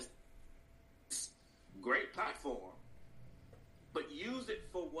this great platform, but use it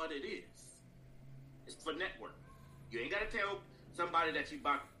for what it is. It's for network. You ain't got to tell somebody that you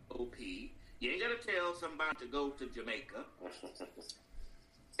bought OP. You ain't got to tell somebody to go to Jamaica.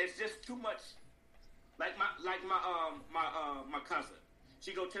 It's just too much. Like my cousin.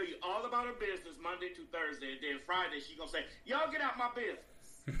 She gonna tell you all about her business Monday to Thursday, and then Friday she gonna say, "Y'all get out my business."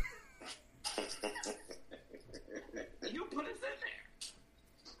 You put it in there.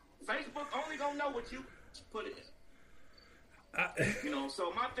 Facebook only gonna know what you put in. You know,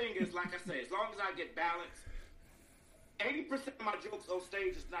 so my thing is, like I say, as long as I get balance, 80% of my jokes on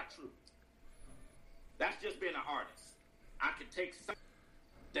stage is not true. That's just being an artist. I can take something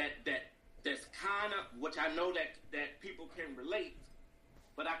that's kind of, which I know that people can relate,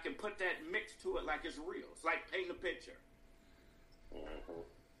 but I can put that mix to it like it's real. It's like painting a picture. Mm-hmm.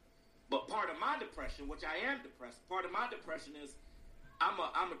 But part of my depression, which I am depressed, part of my depression is I'm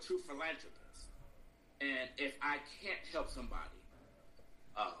a true philanthropist. And if I can't help somebody,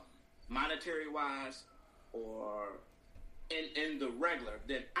 monetary wise or in the regular,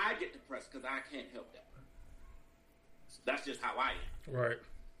 then I get depressed because I can't help that. So that's just how I am. Right.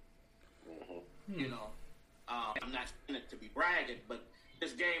 Mm-hmm. You know, I'm not saying it to be bragging, but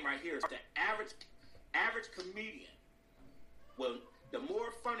this game right here is the average comedian. Well, the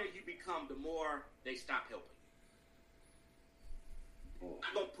more funny you become, the more they stop helping you.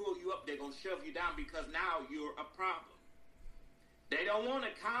 They're going to pull you up. They're going to shove you down because now you're a problem. They don't want a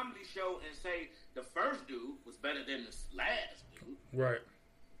comedy show and say the first dude was better than the last dude. Right.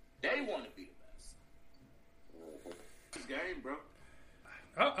 They want to be the best. It's game, bro.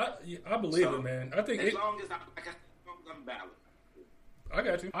 I believe it, man. I think as long as I'm balanced. I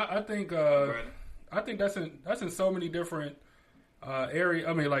got you. I think that's in so many different areas.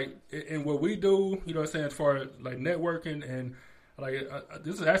 I mean, like in what we do, you know what I'm saying, as far as like networking and like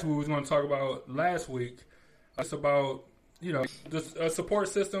this is actually what we was going to talk about last week. It's about, you know, just a support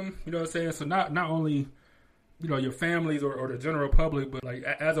system, you know what I'm saying? So not only, you know, your families or the general public, but like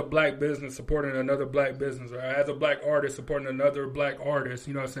as a black business supporting another black business, or as a black artist supporting another black artist,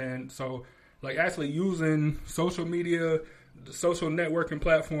 you know what I'm saying? So like actually using social media, the social networking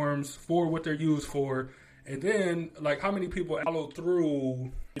platforms for what they're used for. And then like how many people follow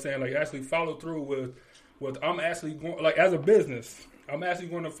through, saying like actually follow through with I'm actually going, like as a business, I'm actually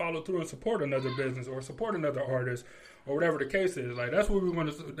going to follow through and support another business or support another artist or whatever the case is. Like that's what we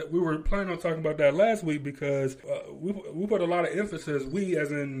were planning on talking about that last week, because we put a lot of emphasis, we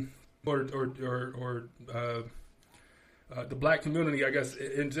as in or the black community, I guess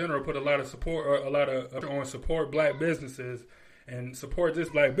in general, put a lot of support or a lot of on support black businesses and support this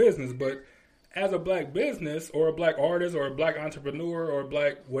black business. But as a black business or a black artist or a black entrepreneur or a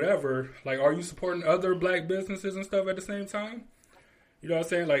black whatever, like are you supporting other black businesses and stuff at the same time? You know what I'm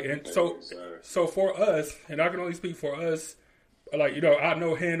saying? Like, and so for us, and I can only speak for us, like, you know, I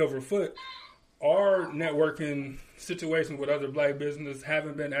know hand over foot, our networking situations with other black businesses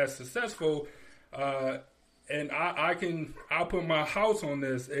haven't been as successful. And I'll put my house on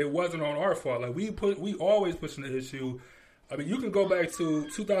this. It wasn't on our fault. Like we always pushing the issue. I mean, you can go back to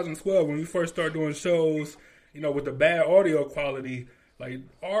 2012 when we first started doing shows, you know, with the bad audio quality. Like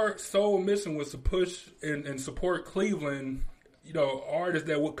our sole mission was to push and support Cleveland, you know, artists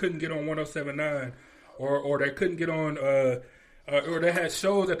that couldn't get on 107.9 or that couldn't get on, or they had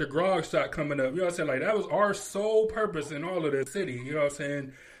shows at the Grog Shop coming up. You know what I'm saying? Like, that was our sole purpose in all of this city. You know what I'm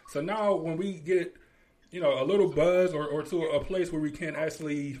saying? So now when we get, you know, a little buzz or to a place where we can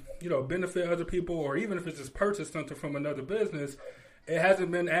actually, you know, benefit other people, or even if it's just purchase something from another business, it hasn't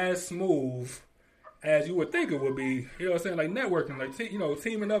been as smooth as you would think it would be. You know what I'm saying? Like networking, like, you know,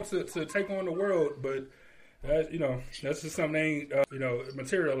 teaming up to take on the world, but that, you know, that's just something that ain't, you know,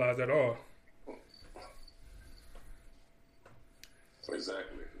 materialized at all.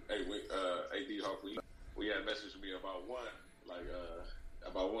 Exactly. Hey, AD Hawkley, we had messaged me about one,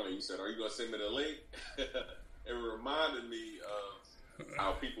 and you said, "Are you gonna send me the link?" It reminded me of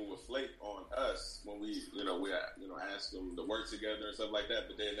how people would flake on us when we ask them to work together and stuff like that,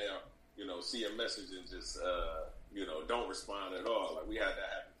 but then they'll, you know, see a message and just, you know, don't respond at all. Like, we had that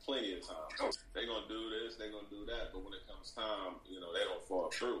happen plenty of times. They're going to do this, they're going to do that, but when it comes time, you know, they don't fall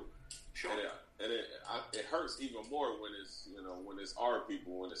through. Sure. And it hurts even more when it's, you know, when it's our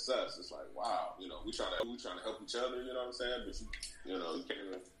people, when it's us. It's like, wow, you know, we trying to help each other, you know what I'm saying? But you know, you can't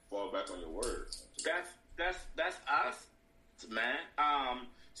even fall back on your words. That's us, man.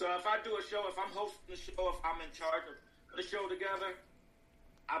 So if I do a show, if I'm hosting the show, if I'm in charge of the show together,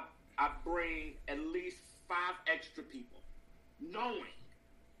 I bring at least 5 extra people, knowing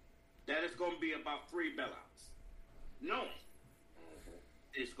that it's going to be about 3 bailouts. Knowing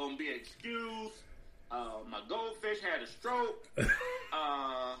it's going to be an excuse. My goldfish had a stroke.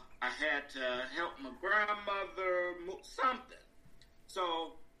 I had to help my grandmother move something.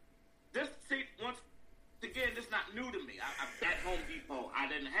 So once again, this is not new to me. I'm at Home Depot. I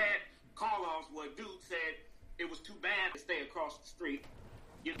didn't have call-offs where a dude said it was too bad to stay across the street.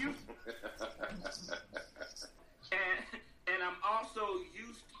 You know? and I'm also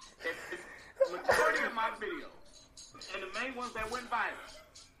used to the majority of my videos, and the main ones that went viral,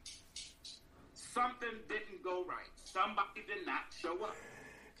 something didn't go right. Somebody did not show up.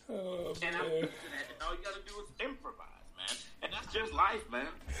 Oh, and I'm used to that. And all you gotta do is improvise, man. And that's just life, man.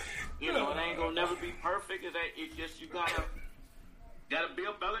 You know, it ain't gonna never be perfect. It's just you gotta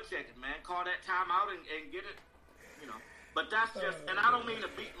Bill Belichick it, man. Call that time out and get it, you know. But that's just, and I don't mean to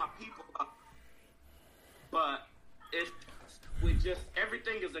beat my people up, but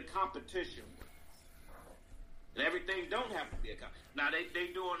everything is a competition. And everything don't have to be a competition. Now, they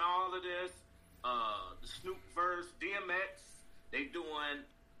doing all of this, the Snoop verse, DMX, they doing,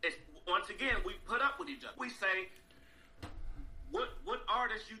 once again, we put up with each other. We say, what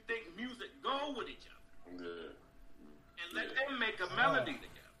artists you think music go with each other? Yeah. And let them make a melody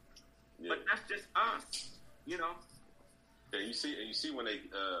together. Yeah. But that's just us, you know? And you see when they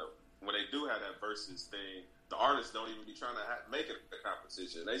do have that versus thing, the artists don't even be trying to make it a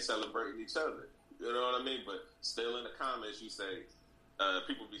competition. They celebrating each other. You know what I mean? But still in the comments, you say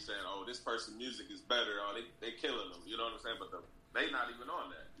people be saying, "Oh, this person's music is better. Oh, they killing them." You know what I'm saying? But they not even on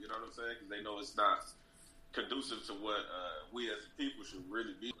that. You know what I'm saying? Because they know it's not conducive to what we as people should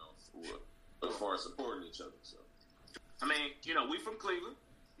really be for as far as supporting each other. So, I mean, we from Cleveland.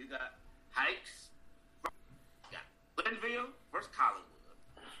 You got Hikes. You got Glenville versus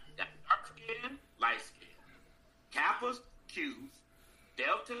Collinwood. You got dark skin, light skin. Kappas, Qs.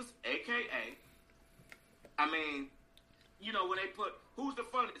 Deltas, AKA. I mean, when they put who's the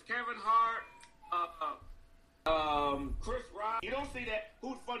funniest, Kevin Hart, Chris Rock. You don't see that.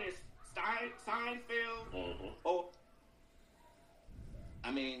 Who's funniest, Seinfeld? mm-hmm. Or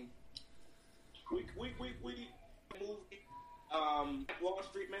I mean, we movie, Wall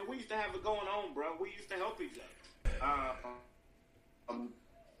Street, man. We used to have it going on, bro. We used to help each other.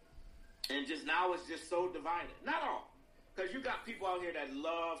 And just now it's just so divided. Not all. Because you got people out here that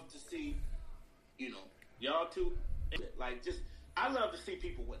love to see, y'all too. Like, I love to see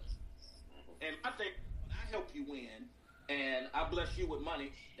people win. And I think when I help you win, and I bless you with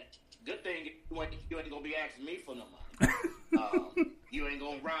money, good thing you ain't going to be asking me for no money. You ain't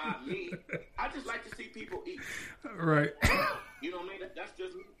going to rob me. I just like to see people eat. Right. You know what I mean? That's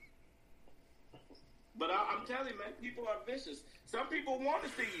just me. But I'm telling you, man, people are vicious. Some people want to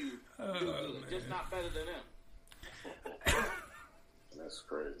see you do good, just not better than them. That's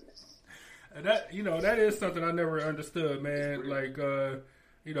crazy. And that that is something I never understood, man. Like, I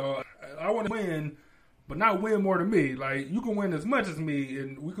want to win, but not win more than me. Like, you can win as much as me,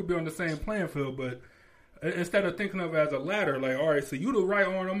 and we could be on the same playing field. But instead of thinking of it as a ladder, like, all right, so you the right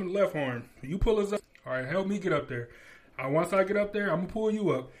arm, I'm the left arm. You pull us up. All right, help me get up there. Once I get up there, I'm gonna pull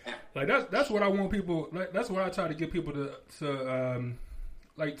you up. Like, that's what I want people. Like, that's what I try to get people to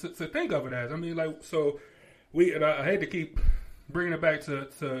think of it as. I mean, like, so. And I hate to keep bringing it back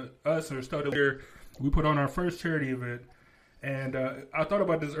to us or stuff here. We put on our first charity event, and I thought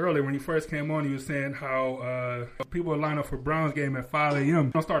about this earlier when you first came on. You were saying how people line up for Browns game at 5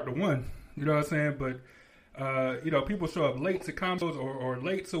 a.m. Don't start to 1. You know what I'm saying? But people show up late to combos or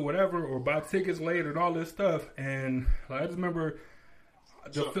late to whatever, or buy tickets late and all this stuff. And I just remember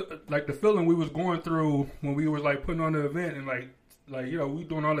the feeling we was going through when we were like putting on the event, and like we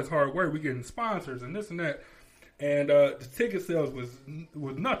doing all this hard work, we getting sponsors and this and that. And the ticket sales was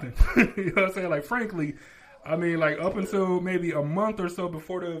nothing. You know what I'm saying? Like, frankly, I mean, like, up until maybe a month or so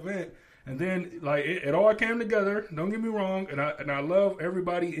before the event, and then like it all came together. Don't get me wrong, and I love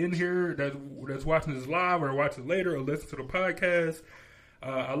everybody in here that's watching this live or watch it later or listen to the podcast.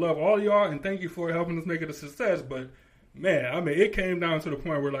 I love all y'all, and thank you for helping us make it a success. But man, I mean, it came down to the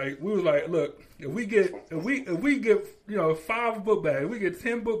point where like we was like, look, if we get 5 book bags, we get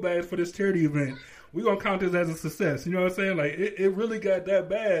 10 book bags for this charity event, we're going to count this as a success. You know what I'm saying? Like, it really got that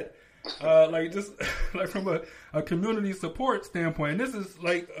bad. Like, just like from a community support standpoint. And this is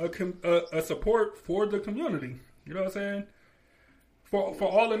like a support for the community. You know what I'm saying? For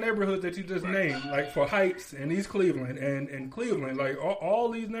all the neighborhoods that you just named, like for Heights and East Cleveland and Cleveland, like all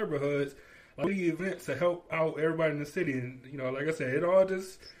these neighborhoods, like the events to help out everybody in the city. And, like I said, it all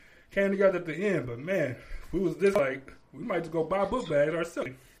just came together at the end. But man, if we was this, like, we might just go buy book bags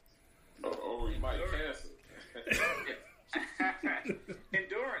ourselves. Or you might cancel.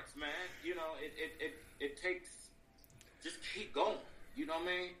 Endurance, man. It takes, just keep going. You know what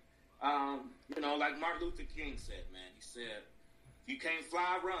I mean? Like Martin Luther King said, man. He said, you can't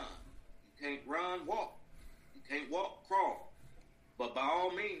fly, run. You can't run, walk. You can't walk, crawl. But by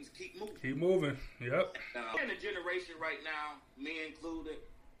all means, keep moving. Keep moving. Yep. In a generation right now, me included,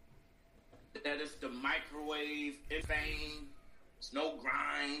 that is the microwave, it's fame, it's no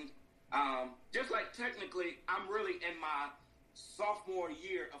grind. Just like technically, I'm really in my sophomore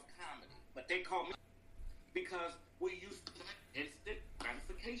year of comedy, but they call me because we used to like instant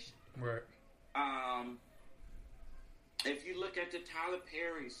gratification. Right. If you look at the Tyler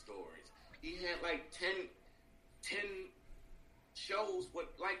Perry stories, he had like 10 shows with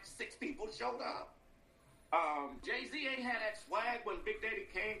like 6 people showed up. Jay-Z ain't had that swag when Big Daddy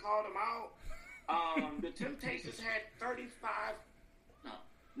Kane called him out. The Temptations had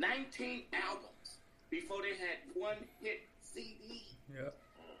 19 albums before they had one hit CD. Yep.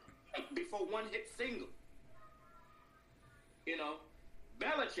 Before one hit single.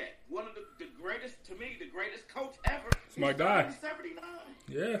 Belichick, one of the greatest, to me, the greatest coach ever. It's my guy. 79.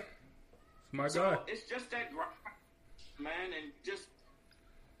 Yeah. It's my guy. It's just that grind, man, and just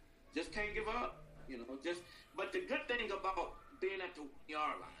can't give up. But the good thing about being at the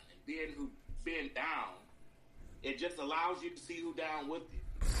yard line and being down, it just allows you to see who down with you.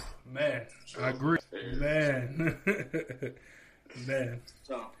 Man, I agree. Man. Man.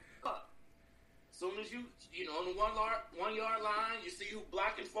 So, as soon as you on the 1 yard line, you see who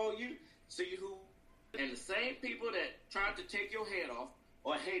blocking for you, see who And the same people that tried to take your head off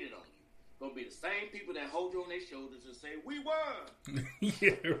or hated on you gonna be the same people that hold you on their shoulders and say, "We won."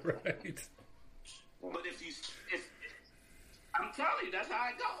 Yeah, right. But if I'm telling you, that's how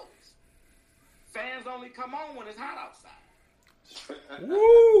it goes. Fans only come on when it's hot outside.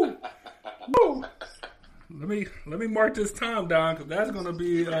 Woo! Woo! Let me mark this time down because that's gonna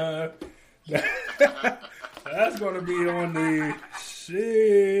be that's gonna be on the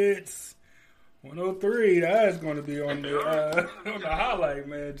shits 103. That's gonna be on the highlight,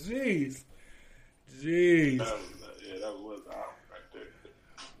 man. Jeez. Yeah, that was out right there.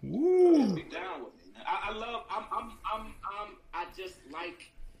 Woo! Be down with me, man. I love. I just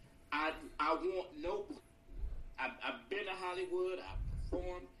like. I want no. I've been to Hollywood. I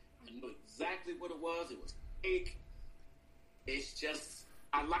performed. I knew exactly what it was. It was fake. It's just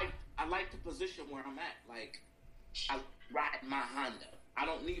I like the position where I'm at. Like I ride my Honda. I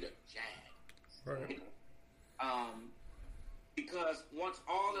don't need a Jag. Right. Because once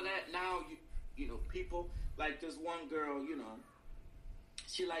all of that, now you know people like this one girl. You know,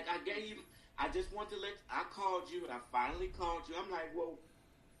 she like I just want to I called you and I finally called you. I'm like, well,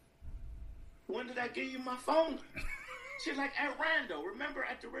 when did I give you my phone? She's like, at Randall. Remember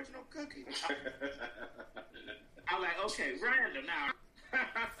at the original cookie? I'm like, okay, Randall now.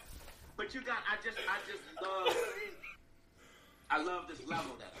 But I love this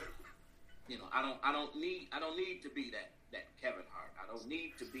level that, you know, I don't need to be that Kevin Hart. I don't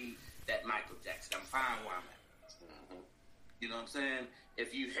need to be that Michael Jackson. I'm fine where I'm at. Mm-hmm. You know what I'm saying?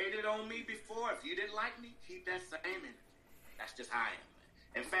 If you hated on me before, if you didn't like me, keep that same energy. That's just how I am,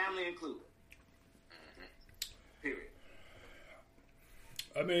 man. And family included. Mm-hmm. Period.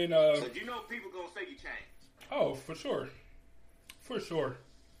 I mean, so you know people gonna say you changed. Oh, for sure.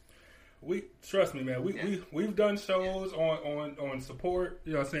 Trust me, man. We've done shows on support.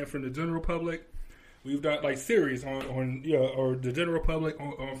 You know what I'm saying, from the general public. We've done like series on or the general public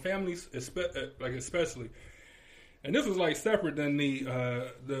on families, especially. And this was like separate than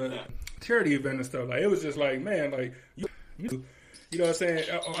the charity event and stuff. Like it was just like, man, like you know what I'm saying.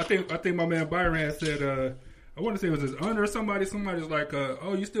 I think my man Byron had said. I want to say it was his aunt or somebody's like,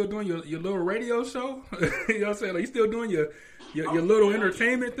 oh, you still doing your little radio show? You know what I'm saying? Like, you still doing your little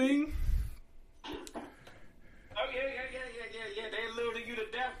entertainment thing? Oh, yeah. They lure you to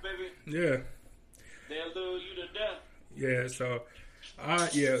death, baby. Yeah. They'll lure you to death.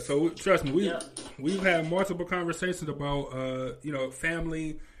 Yeah, so trust me, we've had multiple conversations about,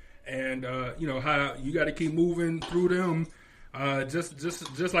 family and, how you got to keep moving through them,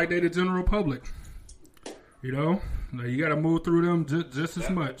 just like they the general public. You know, like you got to move through them just as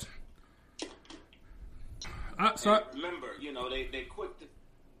much. Remember, you know, they quick to...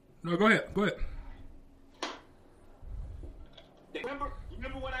 No, go ahead. Remember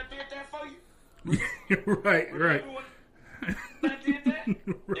when I did that for you? Right. Remember when I did that?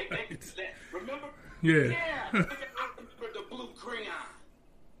 Right. Remember? Yeah. Yeah. I remember the blue crayon.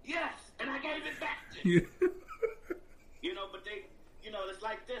 Yes, and I gave it back to you. Yeah. You know, but they, you know, it's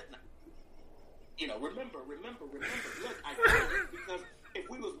like this now. You know, remember. Look, I did it because if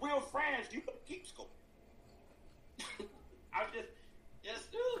we was real friends, you would keep scoring. I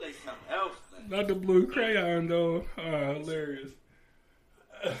just knew they something else. Man. Not the blue crayon though. Hilarious.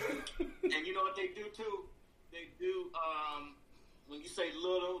 And you know what they do too? They do. When you say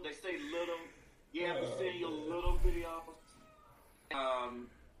little, they say little. You ever seen your little videos?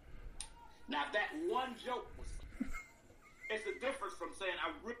 Now that one joke was. It's a difference from saying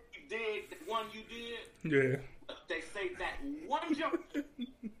I really dig the one you did. Yeah. They say that one joke.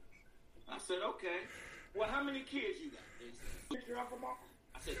 I said, okay. Well, how many kids you got? They said, picture of them all?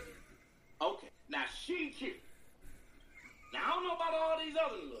 I said, okay. Now she cute. Now I don't know about all these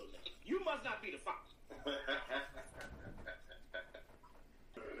other little niggas. You must not be the father.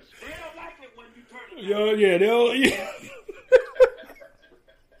 They don't like it when you turn it down. Yeah, yeah.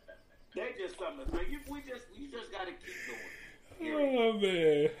 They just something. Man, you just gotta keep going. Oh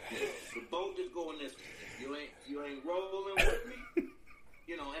man. The boat is going this way. You ain't rolling with me.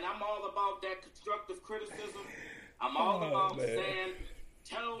 You know, and I'm all about that constructive criticism. I'm all about saying,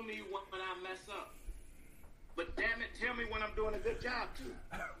 tell me when I mess up. But damn it, tell me when I'm doing a good job too.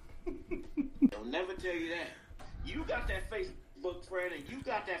 They'll never tell you that. You got that Facebook friend and you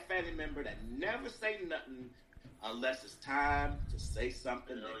got that family member that never say nothing unless it's time to say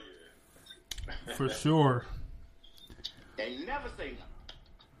something. For sure. They never say nothing.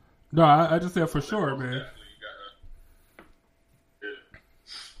 No, I just said for sure, man.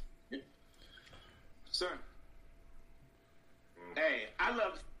 Sir. Hey, I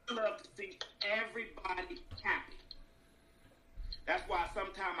love to see everybody happy. That's why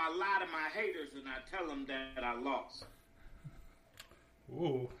sometimes I lie to my haters and I tell them that I lost.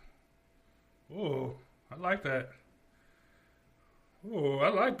 Ooh. Ooh. I like that. Ooh, I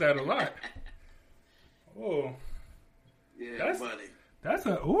like that a lot. Ooh. Yeah, buddy. That's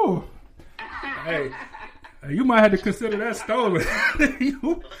a ooh. Hey, you might have to consider that stolen.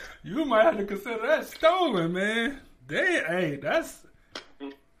 you might have to consider that stolen, man. Damn, hey, that's.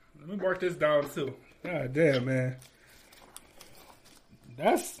 Let me mark this down too. God damn, man.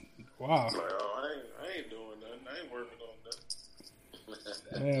 That's wow. Like, oh, I ain't doing nothing. I ain't working on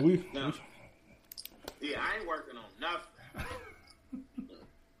nothing. Man, no. Yeah, I ain't working on nothing.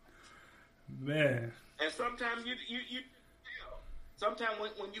 Man. And sometimes you sometimes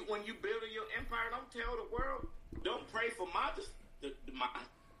when you building your empire, don't tell the world. Don't pray for my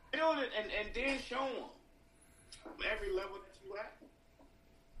build it and then show them every level that you at.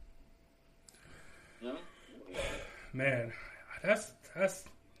 Yeah. Man, that's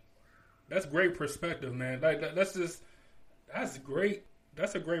great perspective, man. Like that's great.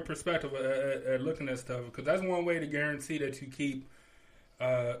 That's a great perspective at looking at stuff, because that's one way to guarantee that you keep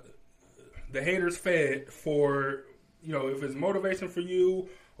the haters fed for, you know, if it's motivation for you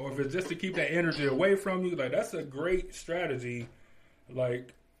or if it's just to keep that energy away from you. Like, that's a great strategy.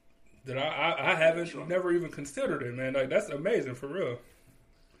 Like, that I haven't never even considered it, man. Like, that's amazing for real.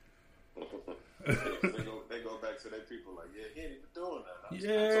 they go back to their people like, yeah, he ain't even doing that. I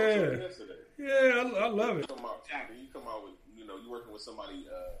Yeah, I love it. You come out with, you know, you working with somebody new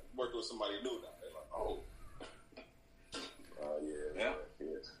now. They're like, oh, yeah.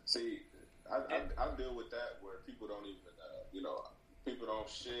 See, I deal with that where people don't even, you know, people don't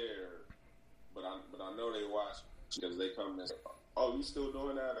share, but I know they watch because they come and say, oh, you still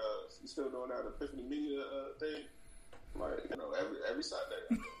doing that? You still doing that Epiphany Media thing? Like, you know, every Sunday.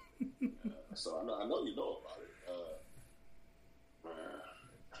 So I know you know about it.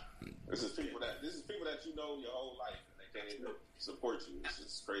 This is people that you know your whole life and they can't even support you. It's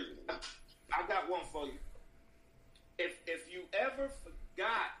just crazy. I got one for you. If you ever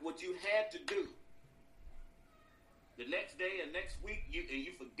forgot what you had to do the next day or next week,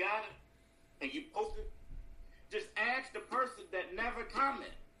 you forgot it and you posted, just ask the person that never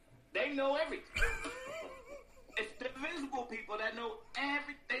commented. They know everything. It's the visible people that know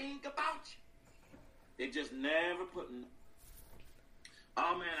everything about you. They just never putting.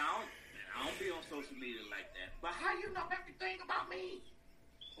 Oh man, I don't be on social media like that. But how you know everything about me?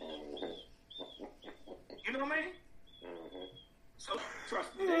 You know what I mean? So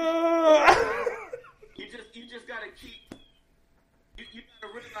trust me. You just gotta keep. You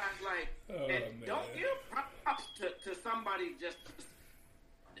gotta realize, like, and don't give props to somebody just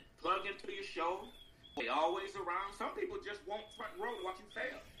plug into your show. They always around. Some people just won't front row to watch you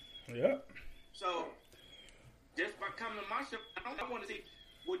fail. Yeah. So just by coming to my show, I want to see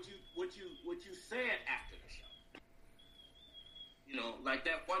what you said after the show. You know, like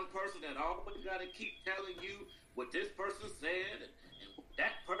that one person that always got to keep telling you what this person said, and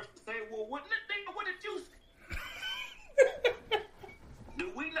that person say, well, what did you say? Do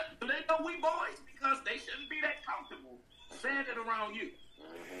they know we boys? Because they shouldn't be that comfortable saying it around you.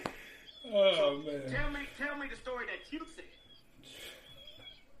 Oh, so man. Tell me the story that you said.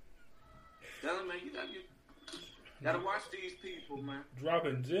 Tell them, man, you gotta watch these people, man.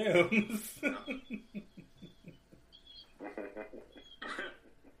 Dropping gems.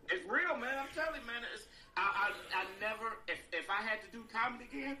 It's real, man. I'm telling you, man. I never, if I had to do comedy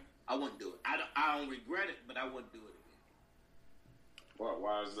again, I wouldn't do it. I don't regret it, but I wouldn't do it again.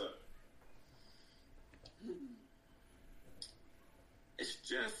 Why is that? It's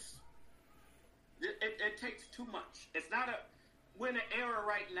just, it takes too much. It's not we're in an era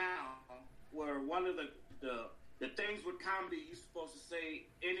right now where one of the things with comedy, you're supposed to say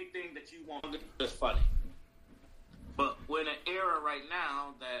anything that you want that's funny. But we're in an era right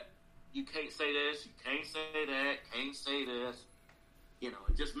now that you can't say this, you can't say that, can't say this. You know,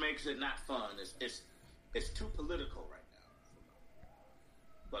 it just makes it not fun. It's too political right now.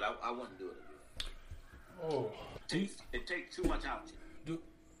 But I wouldn't do it again. Oh, it takes too much out of you.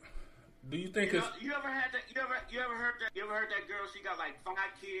 Do you think you ever had that? You ever heard that? You ever heard that girl? She got like 5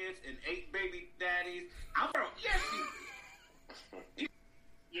 kids and 8 baby daddies. I'm girl. Yes, you.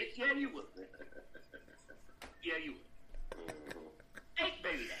 Yeah, you would. Yeah, you would. 8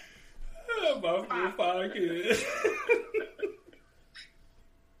 baby daddies. About 5 kids.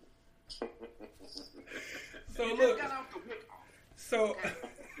 So you look. Just got out the wick off. So.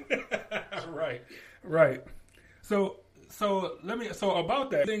 Okay. Right. So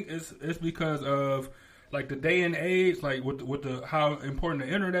about that, I think it's because of like the day and age, like with the how important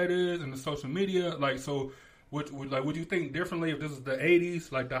the internet is and the social media. Like, so would you think differently if this is the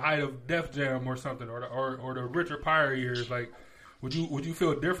 '80s, like the height of Def Jam or something, or the Richard Pryor years? Like, would you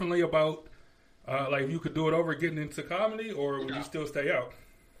feel differently about like if you could do it over getting into comedy, or would you still stay out?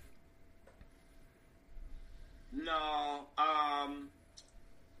 No,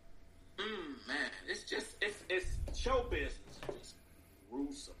 man, it's show business, just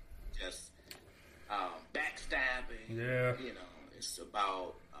gruesome, just backstabbing. Yeah, you know, it's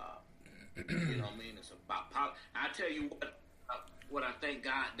about you know what I mean. It's about I tell you what I thank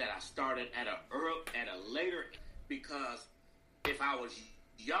God that I started at a later, because if I was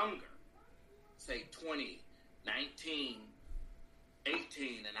younger, say 20, 19,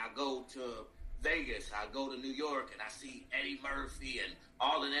 18, and I go to Vegas, I go to New York, and I see Eddie Murphy and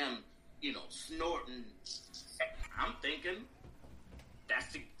all of them, you know, snorting. I'm thinking,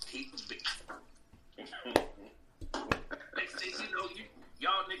 that's the keep of big. Next thing you know,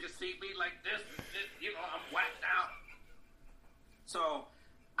 y'all niggas see me like this, you know, I'm whacked out. So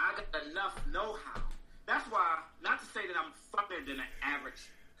I got enough know-how. That's why, not to say that I'm funnier than an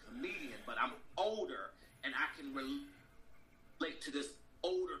average comedian, but I'm older, and I can relate to this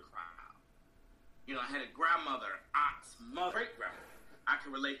older crowd. You know, I had a grandmother, aunts, mother, great-grandmother. I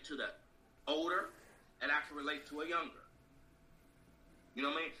can relate to the older, and I can relate to a younger. You know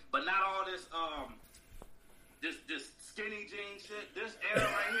what I mean? But not all this, this skinny jean shit, this era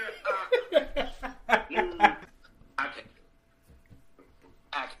right here, I can't.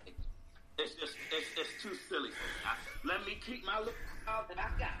 It's just, it's too silly for me. Let me keep my look out that I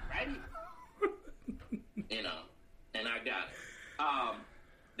got right here. You know, and I got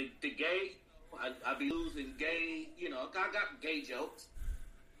it. The gay, I be losing gay, you know, I got gay jokes.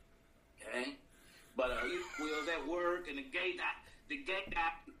 Okay? But we was at work, and the gay guy,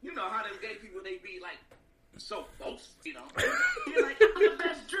 you know how them gay people, they be like, so boastful, you know. You're like, I'm the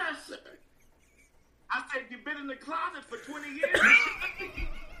best dresser. I said, you've been in the closet for 20 years.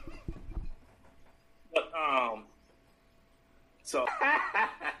 But, so.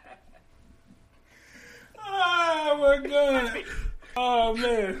 Oh, my God. Oh,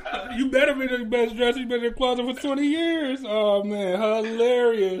 man. You better be the best dresser. You've been in the closet for 20 years. Oh, man.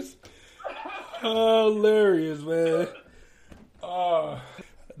 Hilarious. Hilarious, man. Oh,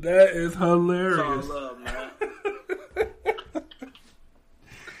 that is hilarious. It's all love, man.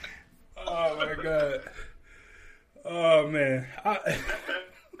 Oh, my God. Oh, man.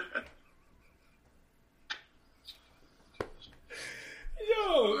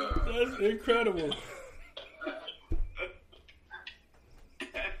 Yo, that's incredible.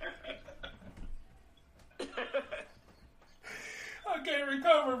 I can't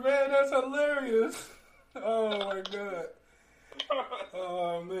recover, man. That's hilarious. Oh, my God.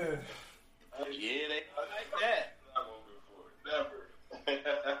 Oh, man. Yeah, they like that. Never.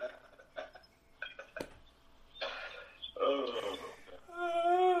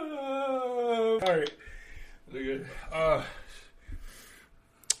 All right. Look at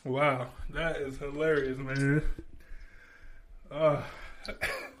wow, that is hilarious, man. Yeah,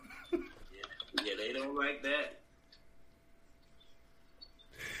 they don't like that.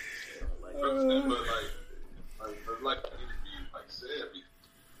 But like it needs to be like said,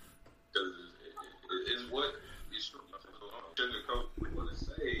 because it's what you sugarcoat what it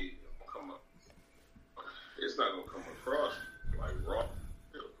say. Come up, it's not gonna come across like raw.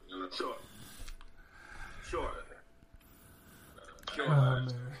 You know? Sure. Oh, man.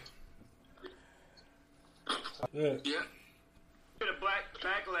 Yeah. Get a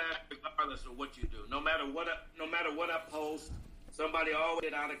backlash regardless of what you do. No matter what I post, somebody always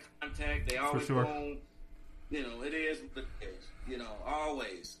get out of contact. They always sure. go. You know, it is what it is. You know,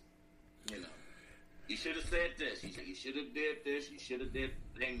 always. You know, you should have said this. You should have did this. You should have did.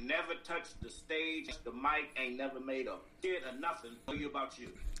 They never touched the stage, the mic. Ain't never made a hit or nothing. Tell you about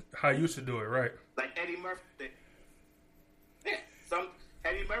you. How you should do it, right? Like Eddie Murphy said. Yeah,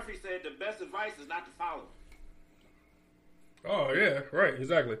 Eddie Murphy said the best advice is not to follow. Oh yeah, right,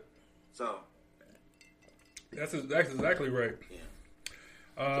 exactly. So that's exactly right. Yeah.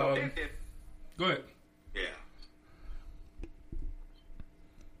 Go ahead. Yeah.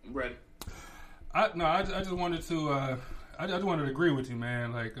 I'm ready. I just wanted to I just wanted to agree with you,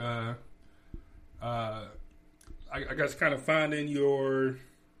 man. Like I guess kind of finding your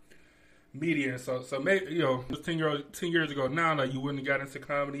median. So maybe, you know, 10 years ago now, like you wouldn't have got into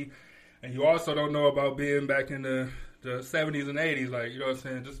comedy, and you also don't know about being back in the 70s and 80s, like, you know what I'm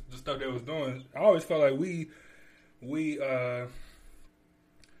saying, just the stuff they was doing. I always felt like we have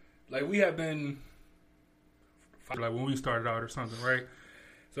been like when we started out or something, right?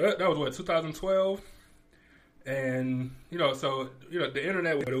 So that was what, 2012. And, so, the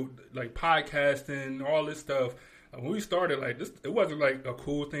internet, like podcasting, all this stuff, when we started, like, this, it wasn't, like, a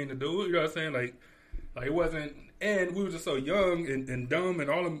cool thing to do, you know what I'm saying? Like it wasn't, and we were just so young and dumb and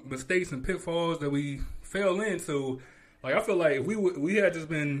all the mistakes and pitfalls that we fell into. Like, I feel like if we had just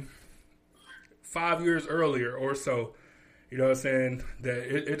been 5 years earlier or so, you know what I'm saying, that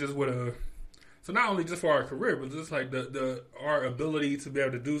it just would have, so not only just for our career, but just like our ability to be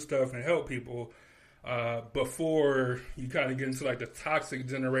able to do stuff and help people, before you kind of get into like the toxic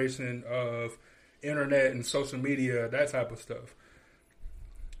generation of internet and social media, that type of stuff.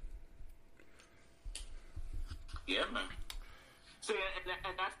 Yeah, man. See,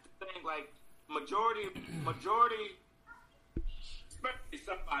 and that's the thing. Like majority, especially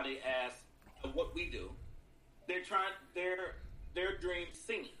somebody as what we do, they're trying their dream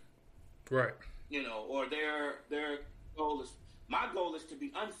singing, right? Or their goal is. My goal is to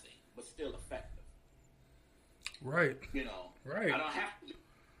be unseen but still effective. Right. Right. I don't have to do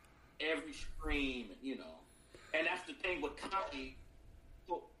every scream, and that's the thing with comedy.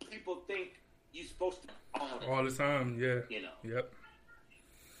 People think you're supposed to all the time, yeah. Yep.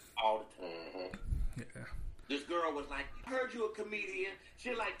 All the time. Mm-hmm. Yeah. This girl was like, I heard you a comedian.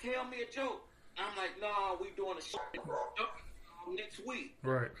 She like, tell me a joke. I'm like, no, we doing a show next week.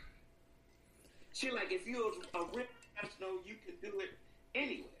 Right. She like, if you're a real professional, you can do it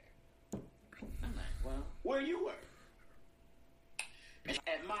anywhere. I'm like, well, where you work? And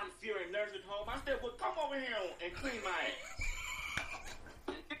at Montefiore Nursing Home, I said, well, come over here and clean my ass.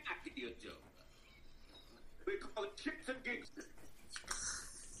 And then I give you a joke. We call it chicks and gigs.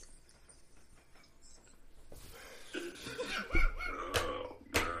 Oh,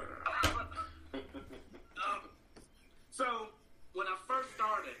 God. So, when I first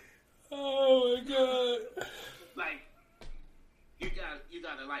started, oh my God, like, you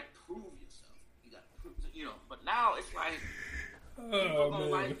gotta like prove yourself. You gotta prove, but now it's like, people gonna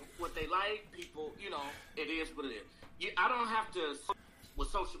like what they like. People, it is what it is. I don't have to, with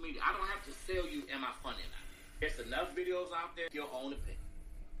social media, I don't have to sell you, am I funny or not? There's enough videos out there, your own opinion.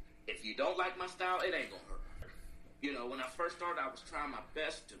 If you don't like my style, it ain't gonna hurt. When I first started, I was trying my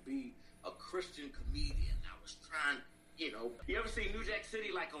best to be a Christian comedian. I was trying, you ever see New Jack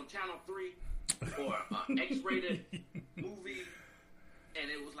City like on Channel 3 or an X-rated movie, and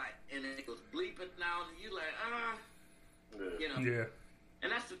it was like, and it was bleeping now, and you like, Yeah.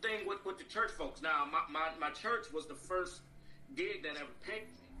 And that's the thing with the church folks. Now, my church was the first gig that ever paid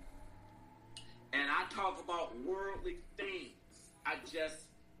me. And I talk about worldly things.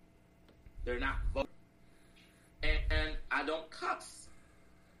 They're not vulgar. And I don't cuss.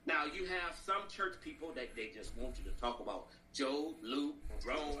 Now, you have some church people that they just want you to talk about Job, Luke,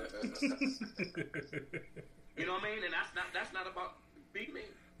 Rome. You know what I mean? And that's not about being me.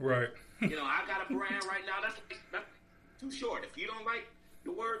 Right. I got a brand right now that's too short. If you don't like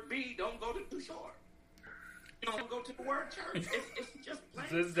the word B, don't go to too short. Don't go to the word church. It's just plain.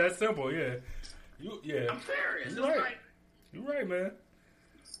 It's that simple, yeah. I'm serious. You're right. You're right, man.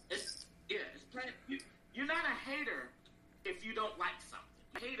 It's plain. You're not a hater if you don't like something.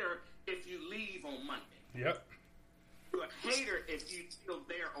 A hater if you leave on Monday. Yep. You're a hater if you're still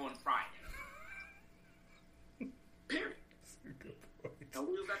there on Friday. Period. And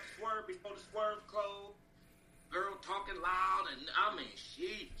we was at the Swerve before the Swerve closed. Girl talking loud, and I mean,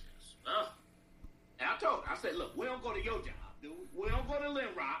 she just, And I told her, I said, look, we don't go to your job, dude. We don't go to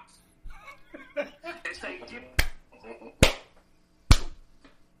Lynn Rocks. And say,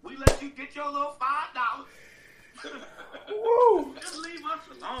 we let you get your little $5. Woo! Just leave us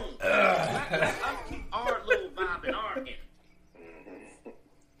alone. Let us keep our little vibe in our end.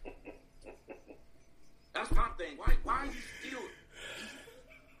 That's my thing. Why are you still...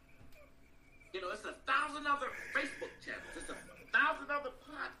 it's 1,000 other Facebook channels. It's 1,000 other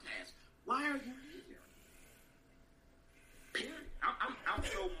podcasts. Why are you here? Period. I'm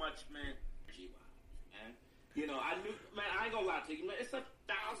so much, man. I knew, man, I ain't gonna lie to you, man. It's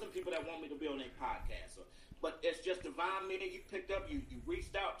 1,000 people that want me to be on their podcast. But it's just a vibe, man. You picked up, you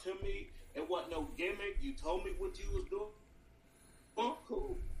reached out to me. It wasn't no gimmick. You told me what you was doing. Well,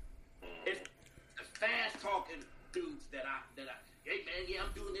 cool. It's the fast talking dudes that I, hey man, yeah,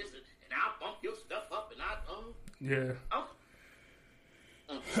 I'm doing this and I'll bump your stuff up and yeah.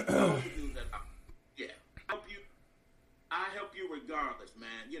 I help you regardless,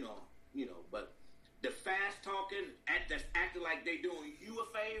 man. But the fast talking, that's acting like they doing you a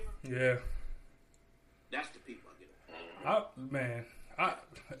favor. Yeah. That's the people I get.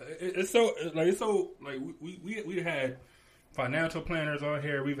 It's so we had financial planners on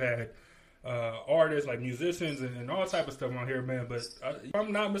here. We've had artists like musicians and all type of stuff on here, man. But if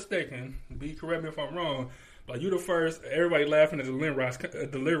I'm not mistaken, correct me if I'm wrong, Like, you the first. Everybody laughing at the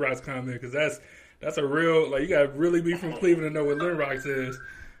Linrocks comment because that's a real, like, you got to really be from Cleveland to know what Linrocks is.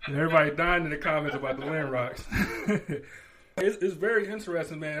 And everybody dying in the comments about the Linrocks. It's very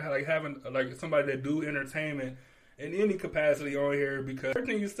interesting, man, like having like somebody that do entertainment in any capacity on here, because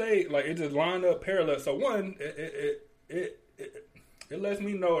everything you say, like, it just lined up parallel. So one, it lets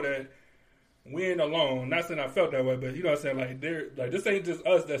me know that we ain't alone. Not saying I felt that way, but you know what I'm saying? Like this ain't just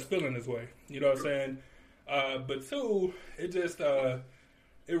us that's feeling this way. You know what I'm saying? But two, it just it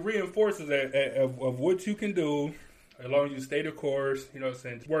reinforces that of what you can do as long as you stay the course. You know what I'm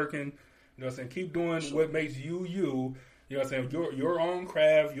saying? Working. You know what I'm saying? Keep doing what makes you you. You know what I'm saying? Your own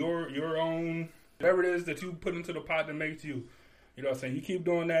craft, your own whatever it is that you put into the pot that makes you. You know what I'm saying? You keep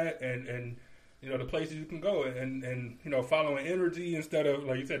doing that, and you know the places you can go, and you know, following energy instead of,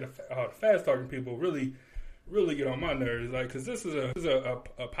 like you said, the fast talking people really get on my nerves. Like, because this is a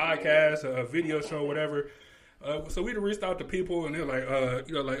podcast, a video show, whatever. So we reached out to people, and they're like,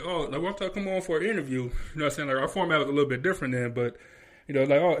 you know, like, oh, like, why don't you come on for an interview? You know what I'm saying? Like, our format was a little bit different then, but you know,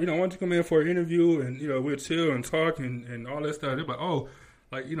 like, oh, you know, why don't you come in for an interview, and you know, we'll chill and talk and all that stuff. They're like, oh,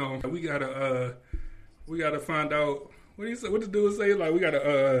 like, you know, we gotta find out what the dude say? Like, we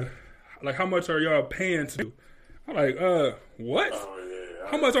gotta like, how much are y'all paying to? I'm like, what? Oh, yeah.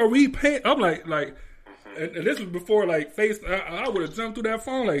 How much are we paying? I'm like, and this was before, like, I would have jumped through that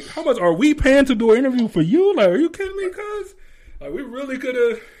phone. Like, how much are we paying to do an interview for you? Like, are you kidding me? Cuz, like, we really could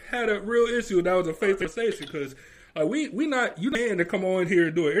have had a real issue. That was a face conversation. Cuz, like, we not, you paying to come on here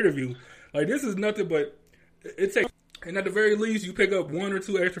and do an interview. Like, this is nothing but, it takes, and at the very least, you pick up 1 or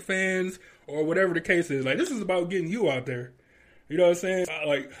 2 extra fans or whatever the case is. Like, this is about getting you out there. You know what I'm saying?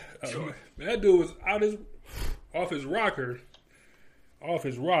 Sure. That dude was off his rocker.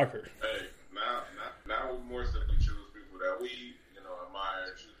 Hey, now we more so can choose people that we, you know,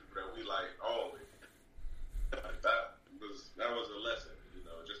 admire, choose people that we like. Oh, that was a lesson, you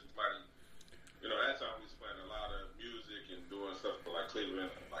know. Just somebody, you know, that time we was playing a lot of music and doing stuff for, like,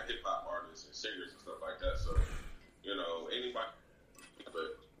 Cleveland, like hip hop artists and singers and stuff like that. So, you know, anybody,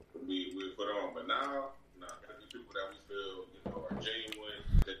 but we put on. But now, gotta be people that we feel, you know, are genuine,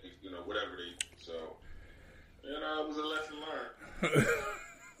 that, you know, whatever they. So, you know, it was a lesson learned.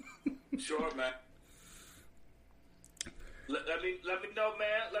 Sure, man. Let me know,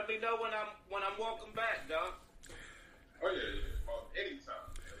 man. Let me know when I'm welcome back, dog. Oh yeah.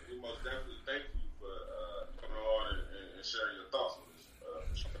 Anytime. We most definitely thank you for coming on and sharing your thoughts with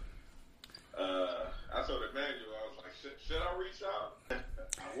us. I told Emmanuel, I was like, should I reach out?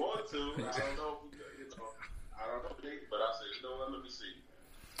 I want to. I don't know. I don't know, but I said, you know what? Let me see.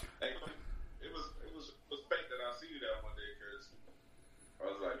 Hey, it was fake that I see you that one day, because I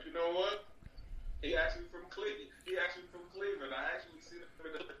was like, you know what? He actually from Cleveland. I actually seen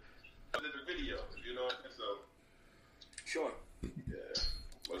him in the video. You know, and so. Sure. Yeah,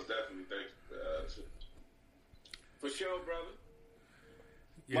 most definitely. Thank you. For sure, brother.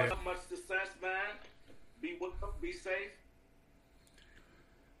 Yeah. Much success, man. Be safe.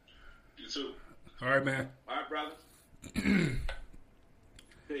 You too. All right, man. All right, brother.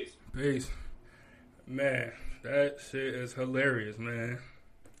 Peace. Man, that shit is hilarious, man.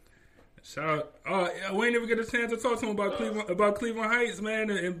 Shout out. We ain't never get a chance to talk to him about Cleveland Heights, man.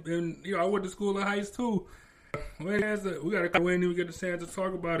 And you know, I went to school at Heights too. We ain't even get a chance to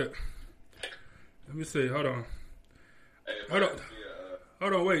talk about it. Let me see. Hold on. Hold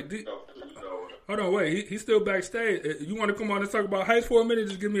on. Wait. He's still backstage. You want to come on and talk about Heights for a minute?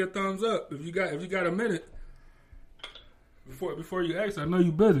 Just give me a thumbs up if you got a minute. Before you ask, I know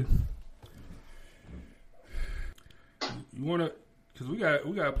you busy. You want to? Because we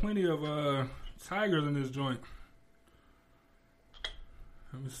got plenty of tigers in this joint.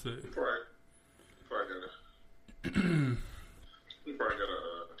 Let me see. You probably gotta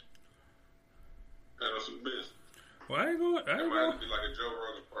handle some business. Well, I ain't gonna be like a Joe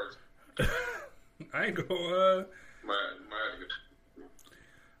Rogan person. I ain't gonna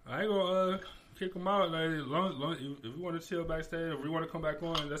I ain't gonna kick them out. Like, long, if you want to chill backstage, if you want to come back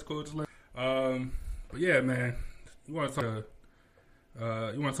on, that's cool. Just but yeah, man, you want to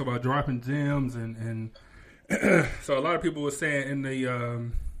talk about dropping gems and so a lot of people were saying in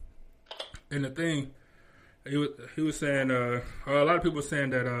the thing, he was saying a lot of people were saying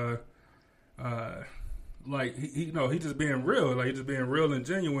that like he just being real, like he just being real and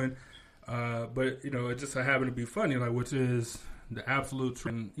genuine, but you know, it just happened to be funny, like, which is the absolute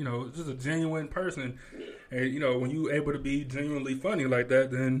truth. And, you know, just a genuine person, and you know, when you able to be genuinely funny like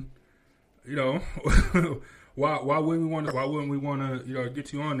that, then you know, why wouldn't we want to you know,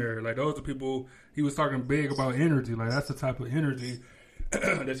 get you on there? Like, those are people. He was talking big about energy, like that's the type of energy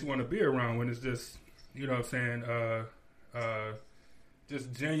that you want to be around, when it's just, you know what I'm saying,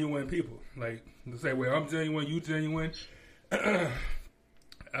 just genuine people. Like, to say, well, I'm genuine, you genuine.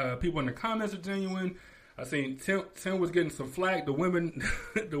 People in the comments are genuine. I seen Tim was getting some flack. The women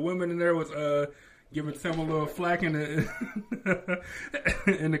in there was giving Tim a little flack in the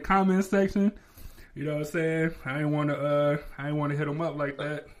in the comment section. You know what I'm saying? I didn't want to hit him up like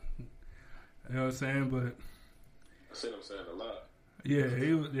that. You know what I'm saying? But I seen him saying a lot. Yeah,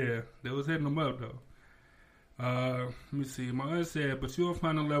 they was hitting him up though. Let me see. My aunt said, but you'll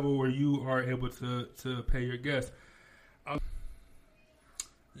find a level where you are able to pay your guests.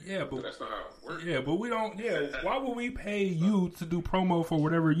 Yeah, but that's not how it works. Yeah, but we don't. Yeah, why would we pay you to do promo for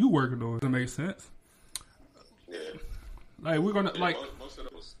whatever you working on? Does that make sense? Yeah. Like we're gonna like most of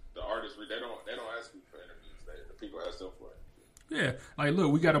those the artists they don't ask you for interviews. The people ask them for it. Yeah, like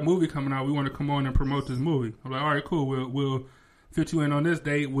look, we got a movie coming out. We want to come on and promote this movie. I'm like, all right, cool. We'll fit you in on this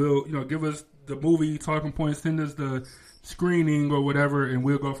date. We'll give us the movie talking points, send us the screening or whatever, and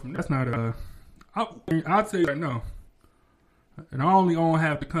we'll go from. That's not a. I'd say right now. And I only own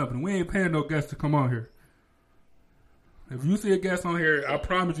half the company. We ain't paying no guests to come on here. If you see a guest on here, I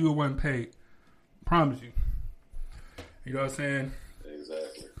promise you it wasn't paid. Promise you. You know what I'm saying?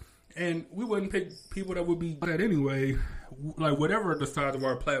 Exactly. And we wouldn't pick people that would be that anyway. Like whatever the size of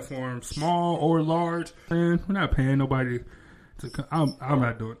our platform, small or large, man, we're not paying nobody to come. I'm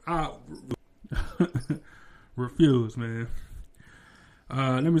not doing it. I refuse, man.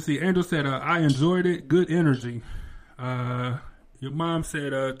 Let me see. Angel said, I enjoyed it. Good energy. Your mom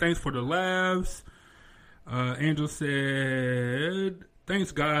said, thanks for the laughs. Angel said,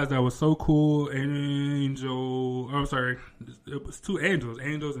 thanks, guys. That was so cool. I'm sorry. It was two angels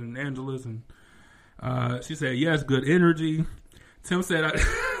and Angelas. And she said, yes, good energy. Tim said,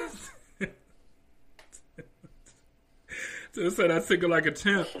 Tim said, I took it like a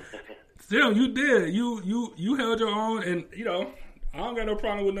champ. Tim, you did. You held your own. And, I don't got no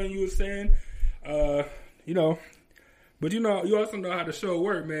problem with nothing you was saying. But you also know how the show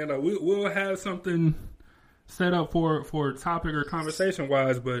work, man. Like we'll have something set up for topic or conversation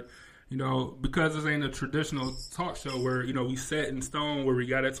wise, but because this ain't a traditional talk show where we set in stone where we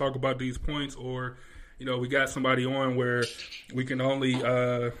got to talk about these points, or we got somebody on where we can only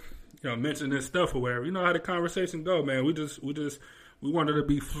mention this stuff or whatever. You know how the conversation go, man. We wanted to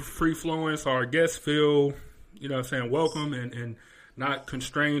be free flowing, so our guests feel welcome and not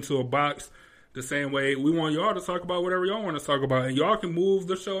constrained to a box. The same way we want y'all to talk about whatever y'all want to talk about, and y'all can move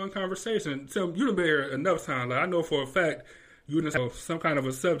the show in conversation. Tim, you done been here enough time. Like I know for a fact you done have some kind of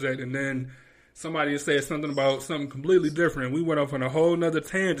a subject, and then somebody said something about something completely different. We went off on a whole nother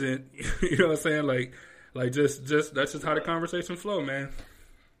tangent. You know what I'm saying? Like just that's just how the conversation flow, man.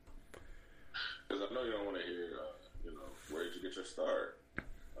 Because I know you don't want to hear, where did you get your start?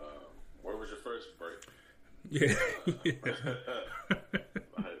 Where was your first break? Yeah.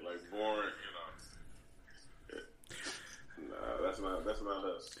 like boring. That's not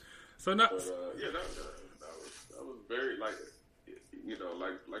us. So not. But, that was very like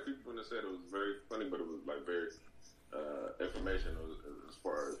people have said it was very funny, but it was like very informational as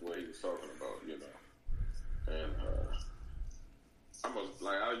far as what he was talking about, And I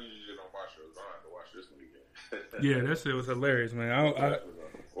usually don't watch shows. I have to watch this one again. Yeah, that shit was hilarious, man.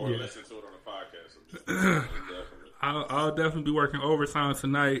 Listen to it on a podcast. I'll definitely be working overtime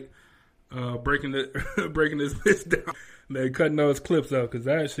tonight, breaking this bitch down. Man, cutting those clips out because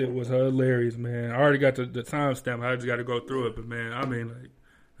that shit was hilarious, man. I already got the timestamp. I just got to go through it, but man, I mean,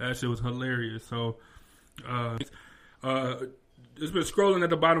 that shit was hilarious. So, it's been scrolling at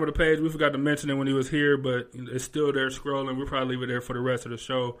the bottom of the page. We forgot to mention it when he was here, but it's still there scrolling. We'll probably leave it there for the rest of the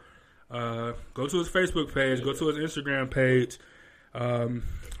show. Go to his Facebook page. Go to his Instagram page.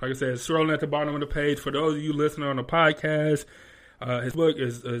 Like I said, it's scrolling at the bottom of the page. For those of you listening on the podcast, his book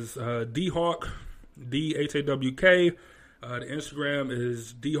is D-Hawk, D-H-A-W-K. The Instagram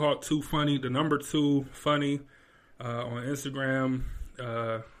is DHawk2Funny, the number 2 funny on Instagram.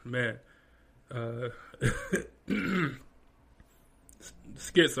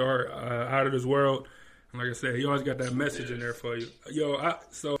 Skits are out of this world. And like I said, he always got that message in there for you.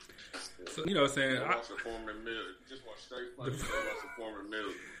 So you know what I'm saying? Just want straight funny. Watch the Foreman Mill.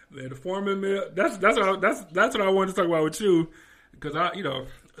 Man, the Foreman Mill. That's what I wanted to talk about with you, because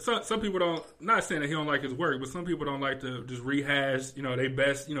some people don't. Not saying that he don't like his work, but some people don't like to just rehash. They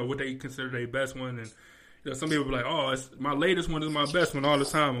best. What they consider their best one, and some people be like, "Oh, my latest one is my best one all the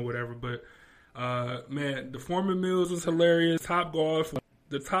time," or whatever. But man, the Foreman Mills was hilarious. The Top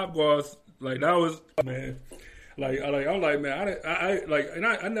Golf, like that was man. I'm like, man, I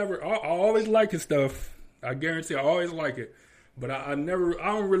always like his stuff. I guarantee I always like it. But I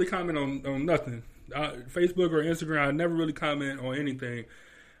don't really comment on nothing. Facebook or Instagram, I never really comment on anything.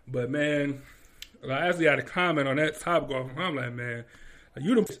 But, man, I actually had a comment on that Topgolf. I'm like, man,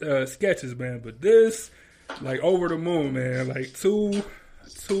 you the sketches, man. But this, like, over the moon, man. Like, too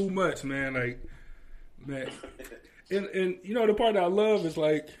much, man. Like, man. And you know, the part that I love is,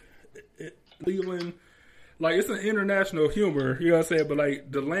 like, Cleveland, like, it's an international humor, you know what I'm saying? But,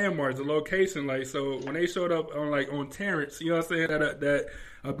 like, the landmarks, the location, like, so when they showed up on Terrence, you know what I'm saying, that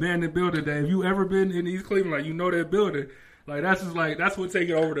abandoned building, that if you ever been in East Cleveland, like, you know that building. Like, that's just, like, that's what take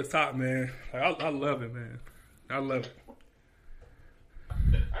it over the top, man. Like, I love it, man. I love it. I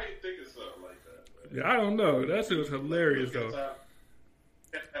ain't thinking something like that. Yeah, I don't know. That shit was hilarious, though.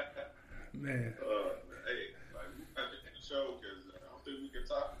 Man. Hey, like, we got to end the show because I don't think we can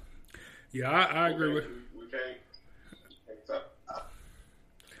talk. Yeah, I agree with. We can't talk.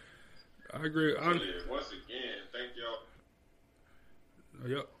 I agree. Once again, thank y'all.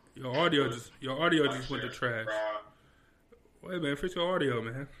 Your audio just went to trash. Wait, man, fix your audio,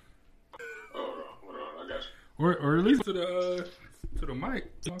 man. Hold on, I got you. Or at least to the mic.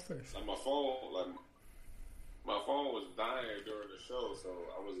 My face. Like my phone was dying during the show, so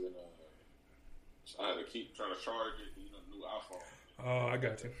I was in. I had to keep trying to charge it. You know, new iPhone. Oh, I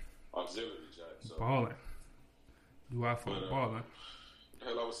got you. Auxiliary jack. So. Balling. New iPhone, balling. The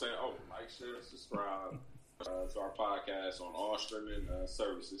hell I was saying, like, share, and subscribe to our podcast on all streaming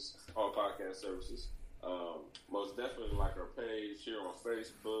services, all podcast services. Most definitely like our page here on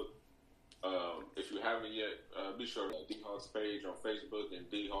Facebook. If you haven't yet, be sure to D-Hawk's page on Facebook and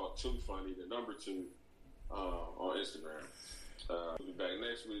D-Hawk2Funny, the number 2, on Instagram. We'll be back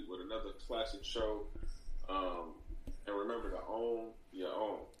next week with another classic show. And remember to own your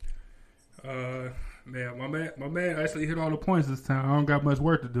own. Man, my man actually hit all the points this time. I don't got much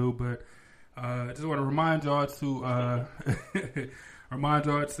work to do, but I just want to remind y'all to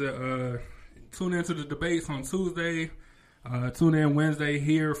tune into the debates on Tuesday. Tune in Wednesday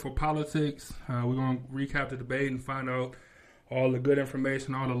here for politics. We're going to recap the debate and find out all the good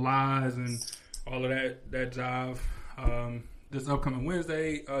information, all the lies, and all of that jive. This upcoming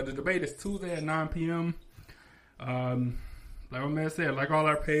Wednesday, the debate is Tuesday at 9 p.m. Like my man said, like all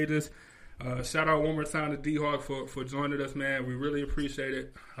our pages, shout out one more time to D-Hawk for joining us, man. We really appreciate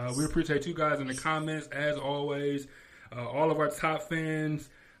it. We appreciate you guys in the comments, as always. All of our top fans,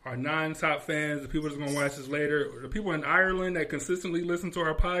 our non-top fans, the people that's going to watch this later, the people in Ireland that consistently listen to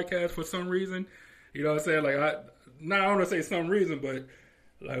our podcast for some reason. You know what I'm saying? Like, I don't want to say some reason, but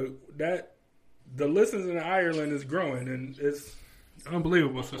like that, the listens in Ireland is growing, and it's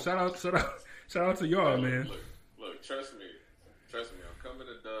unbelievable. So shout out to y'all, man. Look, trust me, I'm coming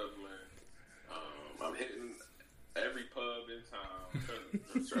to Dublin. I'm hitting every pub in town.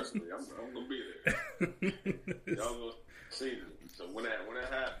 Trust me, I'm gonna be there. Y'all gonna see me. So when that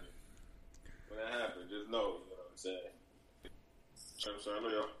happens, just know, you know what I'm saying. So I know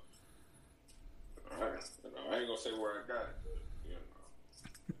y'all. All right, I ain't gonna say where I got it, but you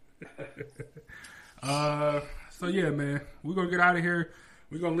know. So yeah, man, we're gonna get out of here.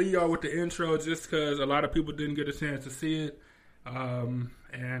 We're gonna leave y'all with the intro just because a lot of people didn't get a chance to see it, and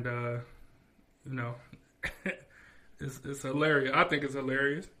you know, it's hilarious. I think it's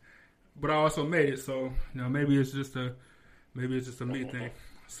hilarious, but I also made it, so you know, maybe it's just a me thing.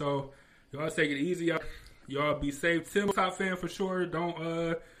 So y'all take it easy. Y'all be safe. Tim, top fan for sure.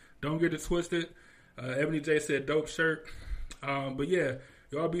 Don't get it twisted. Ebony J said dope shirt. But yeah,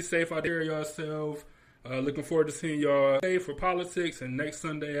 y'all be safe out there yourself. Looking forward to seeing y'all today for politics, and next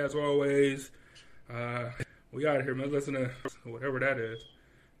Sunday, as always. We out of here, man. Listen to whatever that is.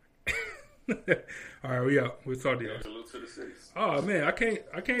 All right, we out. We'll talk to y'all. Salute to the city. Oh man, I can't.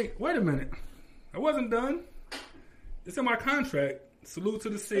 Wait a minute. I wasn't done. It's in my contract. Salute to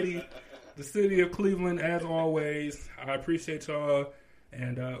the city, the city of Cleveland, as always. I appreciate y'all,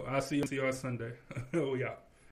 and I'll see y'all Sunday. We out.